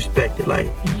getting disrespected. Like,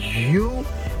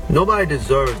 nobody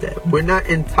deserves that. We're not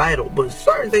entitled, but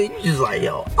certain things, you just like,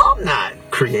 yo, I'm not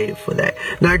created for that.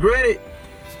 Now, granted,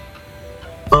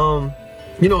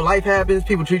 you know, life happens,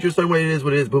 people treat you a certain way, it is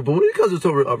what it is, but when it comes to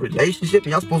a relationship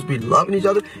and y'all supposed to be loving each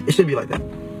other, it shouldn't be like that.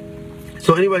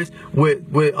 So anyways, with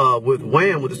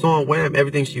Wham, with the song Wham,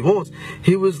 Everything She Wants,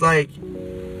 he was like,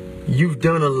 you've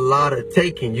done a lot of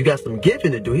taking, you got some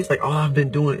giving to do. He's like, all I've been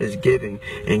doing is giving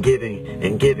and giving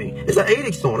and giving. It's an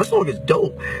 80s song, that song is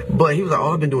dope, but he was like,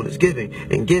 all I've been doing is giving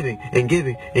and giving and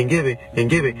giving and giving and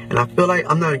giving, and I feel like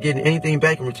I'm not getting anything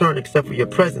back in return except for your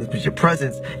presence, because your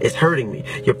presence is hurting me.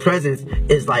 Your presence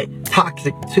is like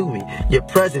toxic to me. Your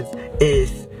presence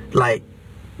is like,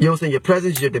 you know what I'm saying? Your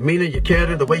presence, your demeanor, your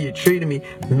character, the way you're treating me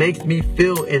makes me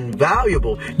feel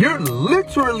invaluable. You're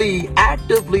literally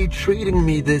actively treating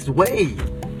me this way.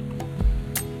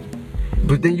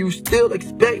 But then you still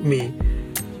expect me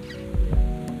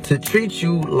to treat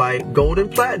you like gold and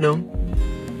platinum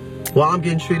while I'm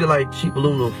getting treated like cheap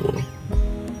aluminum foil.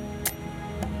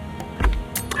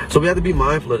 So we have to be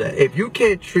mindful of that. If you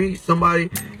can't treat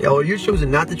somebody, or you're choosing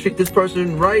not to treat this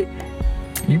person right,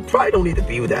 you probably don't need to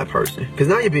be with that person, because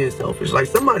now you're being selfish. Like,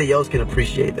 somebody else can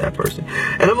appreciate that person.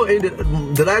 And I'm gonna end it.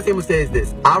 The last thing I'm gonna say is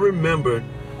this. I remember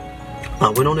I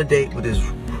went on a date with this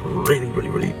really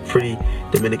pretty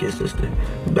Dominican sister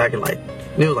back in, like,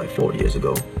 it was like 4 years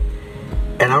ago.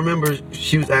 And I remember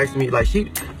she was asking me, like,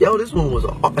 this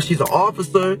woman she's an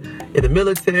officer in the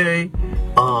military, you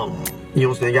know what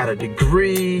I'm saying, got a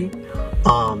degree,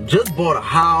 just bought a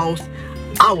house.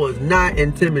 I was not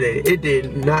intimidated. It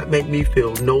did not make me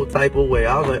feel no type of way.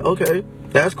 I was like, okay,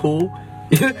 that's cool.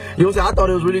 You know what I'm saying? I thought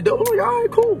it was really dope. I'm like, all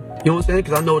right, cool. You know what I'm saying?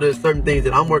 Because I know there's certain things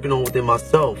that I'm working on within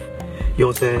myself. You know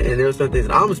what I'm saying? And there's certain things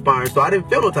that I'm aspiring. So I didn't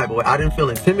feel no type of way. I didn't feel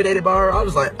intimidated by her. I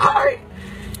was like, all right,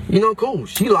 you know, cool.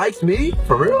 She likes me,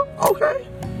 for real? Okay.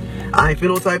 I didn't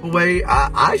feel no type of way.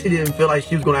 I actually didn't feel like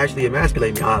she was going to actually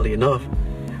emasculate me, oddly enough.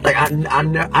 Like,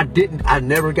 I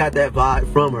never got that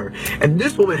vibe from her. And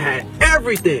this woman had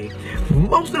everything.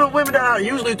 Most of the women that I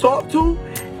usually talk to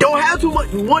don't have too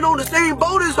much, one on the same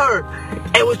boat as her,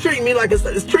 and was treating me like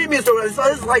treating me so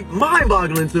it's like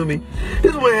mind-boggling to me.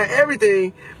 This woman had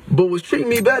everything, but was treating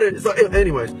me better. So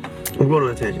anyways, I'm going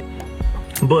on a tangent.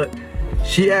 But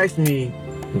she asked me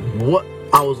what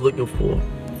I was looking for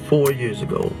 4 years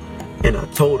ago, and I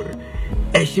told her,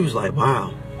 and she was like,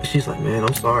 wow. She's like, man,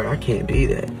 I'm sorry, I can't be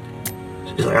that.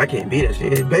 She's like, I can't be that.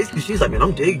 And basically, she's like, man,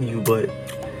 I'm digging you, but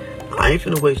I ain't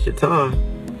finna waste your time,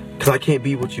 because I can't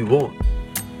be what you want.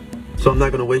 So I'm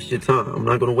not gonna waste your time. I'm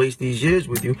not gonna waste these years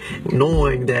with you,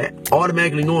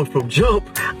 automatically knowing from jump,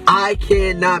 I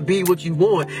cannot be what you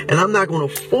want, and I'm not gonna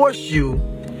force you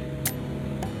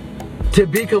to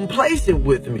be complacent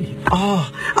with me.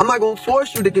 I'm not gonna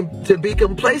force you to be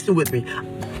complacent with me.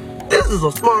 This is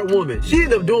a smart woman. She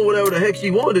ended up doing whatever the heck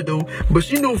she wanted to do, but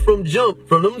she knew from jump,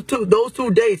 from those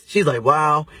two dates, she's like,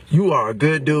 wow, you are a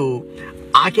good dude.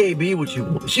 I can't be what you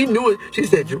want. She knew it. She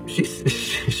said,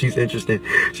 she's interesting.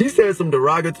 She said some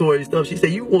derogatory stuff. She said,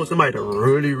 you want somebody to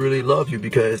really love you,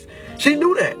 because she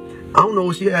knew that. I don't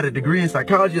know if she had a degree in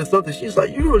psychology or something. She's like,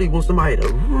 you really want somebody to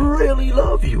really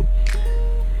love you,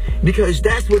 because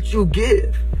that's what you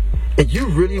give. And you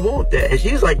really want that. And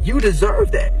she's like, you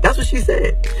deserve that. That's what she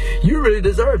said. You really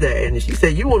deserve that. And she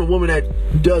said, you want a woman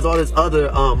that does all this other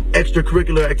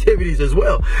extracurricular activities as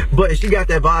well. But she got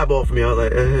that vibe off of me. I was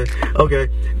like, okay.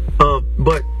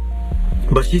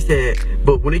 But she said,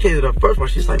 but when it came to the first one,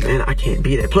 she's like, man, I can't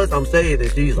be that. Plus, I'm saying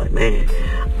that she's like, man,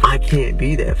 I can't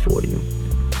be that for you.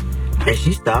 And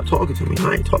she stopped talking to me.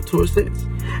 I ain't talked to her since.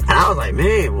 And I was like,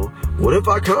 man, well, what if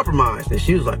I compromise? And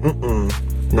she was like,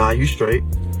 nah, you straight.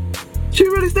 She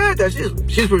really said that.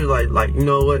 She's really like, you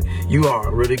know what? You are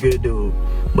a really good dude,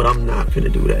 but I'm not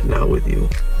finna do that now with you.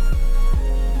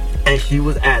 And she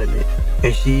was adamant.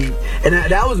 And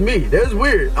that was me. That's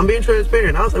weird. I'm being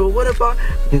transparent. I was like, well, what if I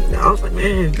was like,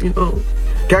 man, you know,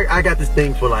 I got this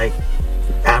thing for like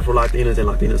Afro-Latinas and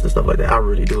Latinas and stuff like that. I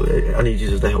really do. I need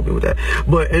Jesus to help me with that.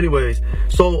 But anyways,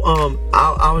 so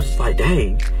I was just like,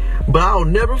 dang. But I'll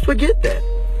never forget that.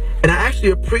 And I actually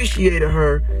appreciated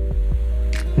her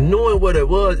knowing what it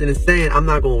was and saying, I'm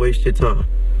not gonna waste your time.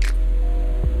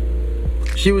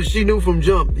 She knew from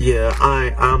jump, yeah,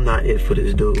 I'm not it for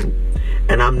this dude.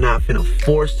 And I'm not finna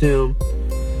force him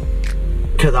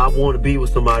because I want to be with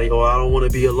somebody or I don't want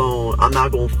to be alone. I'm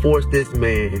not gonna force this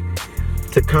man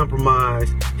to compromise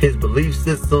his belief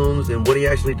systems and what he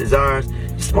actually desires.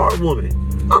 Smart woman.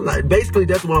 I'm not. Basically,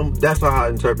 that's how I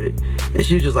interpret it. And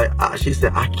she was just like, she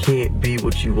said, I can't be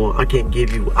what you want. I can't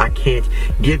give you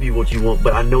what you want,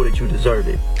 but I know that you deserve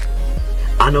it.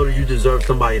 I know that you deserve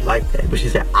somebody like that. But she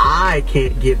said, I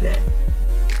can't give that.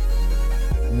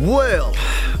 Well,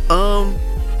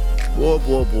 boy.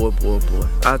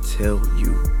 I tell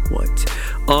you what.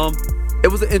 It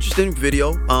was an interesting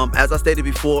video. As I stated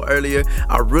before earlier,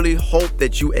 I really hope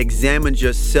that you examined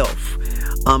yourself.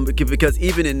 Because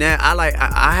even in that,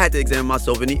 I had to examine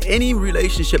myself. In any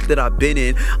relationship that I've been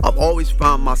in, I've always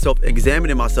found myself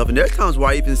examining myself. And there are times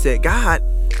where I even said, God,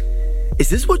 is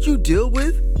this what you deal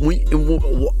with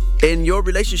in your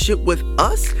relationship with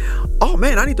us? Oh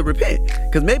man, I need to repent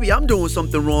because maybe I'm doing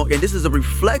something wrong and this is a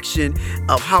reflection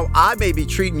of how I may be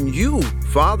treating you,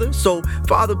 Father. So,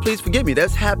 Father, please forgive me.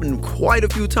 That's happened quite a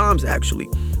few times, actually.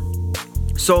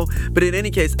 So, but in any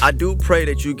case, I do pray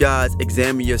that you guys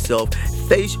examine yourself,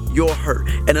 face your hurt.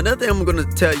 And another thing I'm going to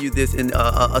tell you this, and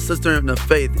a sister in the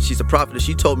faith, she's a prophetess,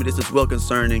 she told me this as well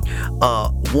concerning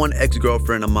one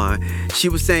ex-girlfriend of mine. She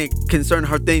was saying concerning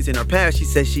her things in her past, she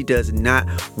said she does not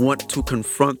want to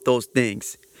confront those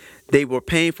things. They were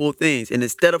painful things. And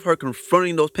instead of her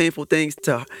confronting those painful things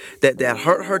that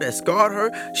hurt her, that scarred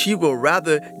her, she will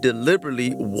rather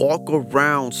deliberately walk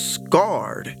around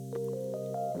scarred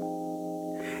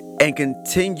and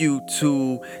continue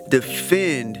to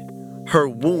defend her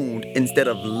wound instead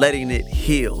of letting it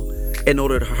heal in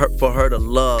order for her to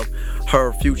love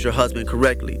her future husband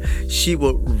correctly. She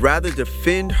would rather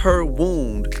defend her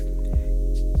wound,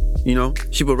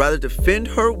 she would rather defend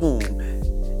her wound.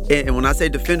 And when I say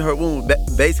defend her wound,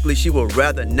 basically she would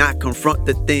rather not confront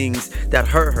the things that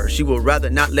hurt her. She would rather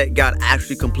not let God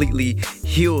actually completely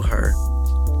heal her,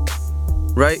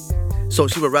 right? So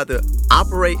she would rather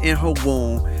operate in her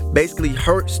wound, basically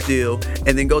hurt still,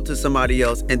 and then go to somebody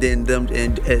else and then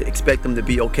expect them to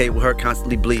be okay with her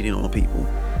constantly bleeding on people.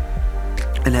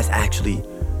 And that's actually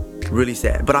really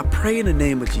sad. But I pray in the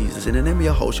name of Jesus, in the name of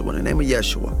Yahushua, in the name of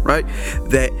Yeshua, right,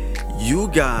 that you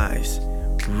guys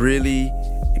really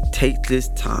take this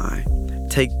time,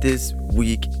 take this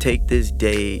week, take this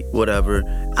day, whatever,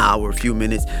 hour, few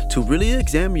minutes, to really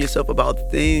examine yourself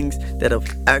about things that have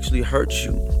actually hurt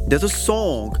you. There's a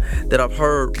song that I've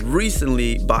heard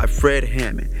recently by Fred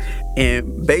Hammond.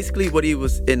 And basically what he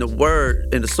was in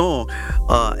the song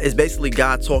is basically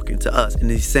God talking to us.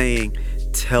 And he's saying,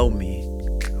 tell me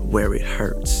where it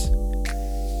hurts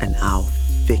and I'll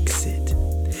fix it.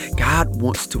 God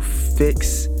wants to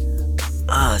fix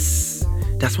us.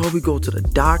 That's what we go to the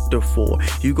doctor for.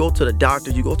 You go to the doctor,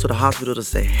 you go to the hospital to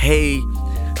say, hey,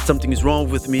 something is wrong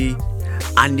with me.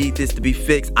 I need this to be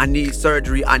fixed. I need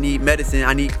surgery. I need medicine.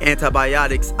 I need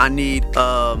antibiotics. I need,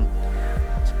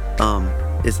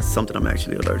 it's something I'm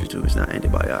actually allergic to. It's not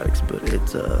antibiotics, but it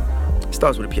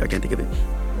starts with a P. I can't think of it.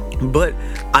 But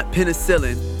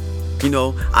penicillin,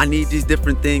 I need these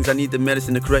different things. I need the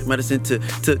medicine, the correct medicine to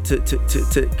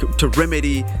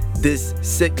remedy this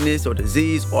sickness or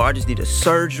disease, or I just need a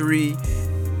surgery.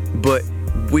 But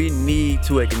we need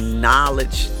to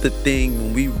acknowledge the thing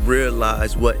when we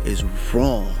realize what is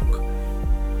wrong.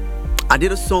 I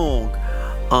did a song,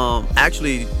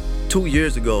 actually 2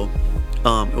 years ago.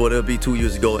 It'll be 2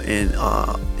 years ago in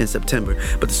September.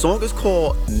 But the song is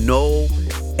called No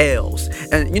L's.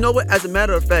 And you know what? As a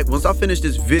matter of fact, once I finish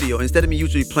this video, instead of me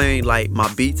usually playing like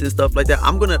my beats and stuff like that,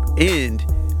 I'm gonna end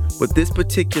with this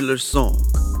particular song.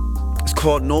 It's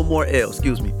called No More L's.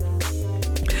 Excuse me.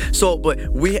 So,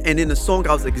 and in the song,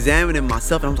 I was examining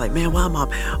myself, and I was like, man,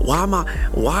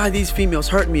 why are these females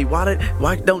hurting me?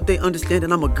 Why don't they understand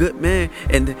that I'm a good man?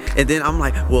 And then I'm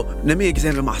like, well, let me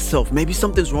examine myself. Maybe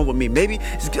something's wrong with me. Maybe,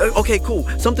 okay, cool,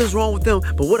 something's wrong with them,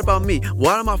 but what about me?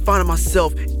 Why am I finding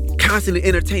myself constantly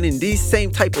entertaining these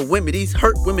same type of women, these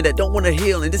hurt women that don't want to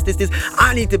heal, and this.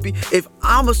 I need to be, if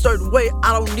I'm a certain way,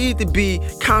 I don't need to be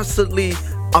constantly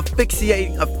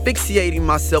asphyxiating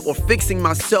myself or fixing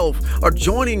myself or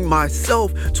joining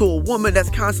myself to a woman that's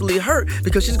constantly hurt,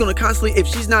 because she's going to constantly, if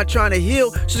she's not trying to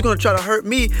heal, she's going to try to hurt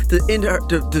me to end her,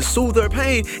 to soothe her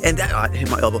pain. And that, I hit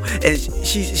my elbow, and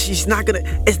she's not going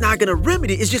to, it's not going to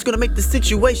remedy. It's just going to make the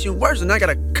situation worse. And I got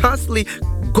to constantly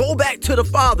go back to the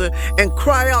Father and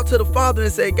cry out to the Father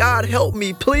and say, God, help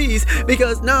me, please,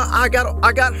 because now I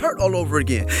got hurt all over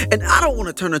again. And I don't want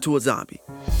to turn into a zombie.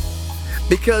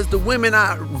 Because the women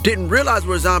I didn't realize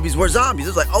were zombies.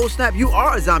 It's like, oh snap, you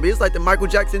are a zombie. It's like the Michael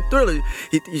Jackson Thriller.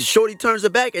 Shorty turns her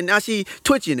back and now she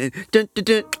twitching and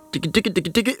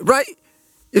right?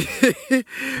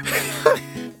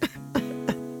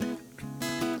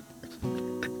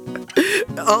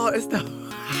 Oh, it's not.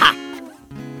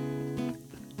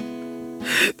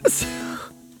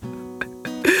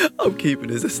 I'm keeping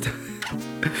this.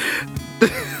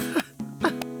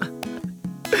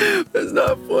 That's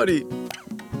not funny.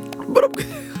 But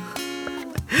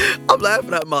I'm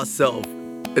laughing at myself.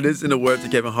 And it's in the words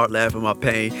of Kevin Hart, laughing at my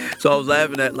pain. So I was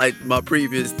laughing at like my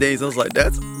previous things. I was like,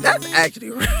 that's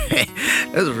actually right.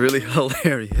 That's really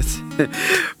hilarious.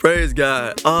 Praise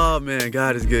God. Oh man,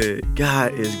 God is good.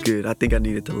 God is good. I think I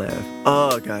needed to laugh.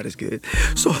 Oh, God is good.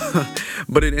 So,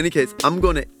 but in any case, I'm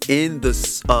gonna end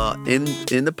this in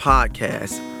the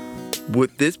podcast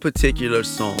with this particular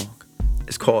song.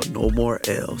 It's called No More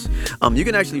L's. You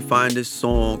can actually find this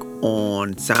song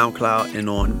on SoundCloud and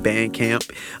on Bandcamp.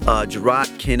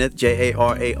 Jarrad Kenneth,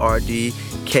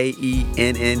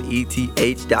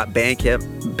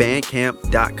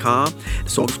 JarradKenneth.bandcamp.com. The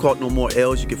song is called No More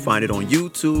L's. You can find it on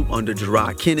YouTube under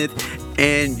Jarrad Kenneth,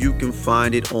 and you can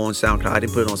find it on SoundCloud. I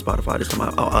didn't put it on Spotify this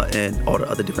time, and all the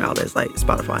other different outlets like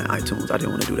Spotify and iTunes. I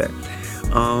didn't want to do that.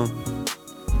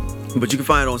 But you can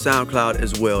find it on SoundCloud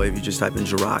as well if you just type in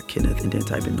Jarrad Kenneth and then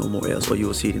type in No More L's, or you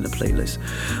will see it in the playlist.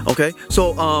 Okay,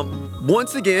 so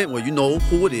once again, well, you know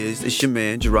who it is. It's your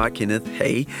man, Jarrad Kenneth.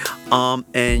 Hey,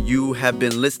 and you have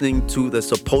been listening to the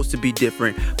Supposed to Be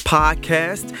Different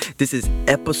podcast. This is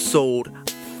episode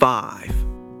 5.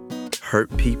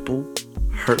 Hurt people,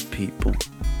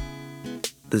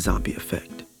 the zombie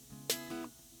effect.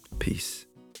 Peace.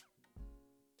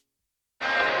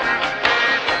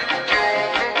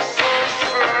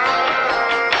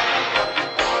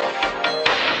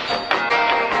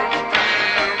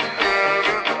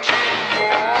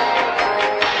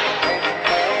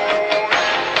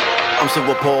 I'm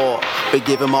simple Paul, been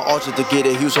giving my archer to get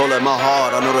a huge hole at my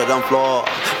heart. I know that I'm flawed,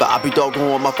 but I be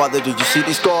doggone my father. Did you see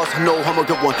these scars? I know I'm a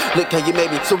good one. Look how you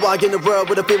made me. So why get in the world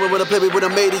with a feeling when I play with when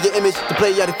I made it your image to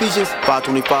play out Ephesians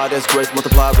 5:25. That's grace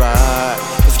multiplied, right?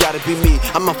 It's gotta be me.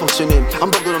 I'm not functioning.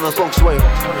 I'm bugging on a funk sway.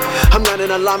 I'm not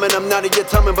in alignment. I'm not in your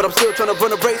timing, but I'm still trying to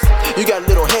run a race. You got a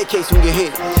little head case on your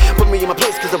head. Put me in my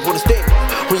place 'cause I wanna stay.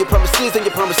 When your promises and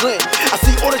your promised land. I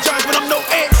see all the giants, but I'm no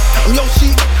ant. I'm your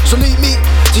sheep, so lead me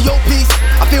to your peace.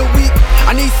 I feel weak,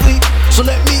 I need sleep, so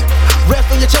let me rest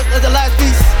on your chest as the last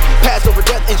piece. Pass over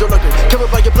death, angel lurking, covered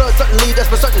by your blood, certainly that's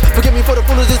for certain. Forgive me for the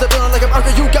foolishness of feeling like I'm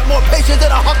urging. You got more patience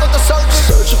than I hawk on the search.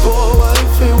 Searching for a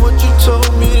wife ain't what you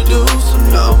told me to do, so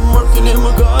now I'm working in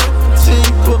my garden till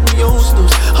you put me on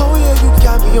snooze. Oh yeah, you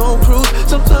got me on cruise.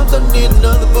 Sometimes I need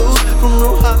another boost.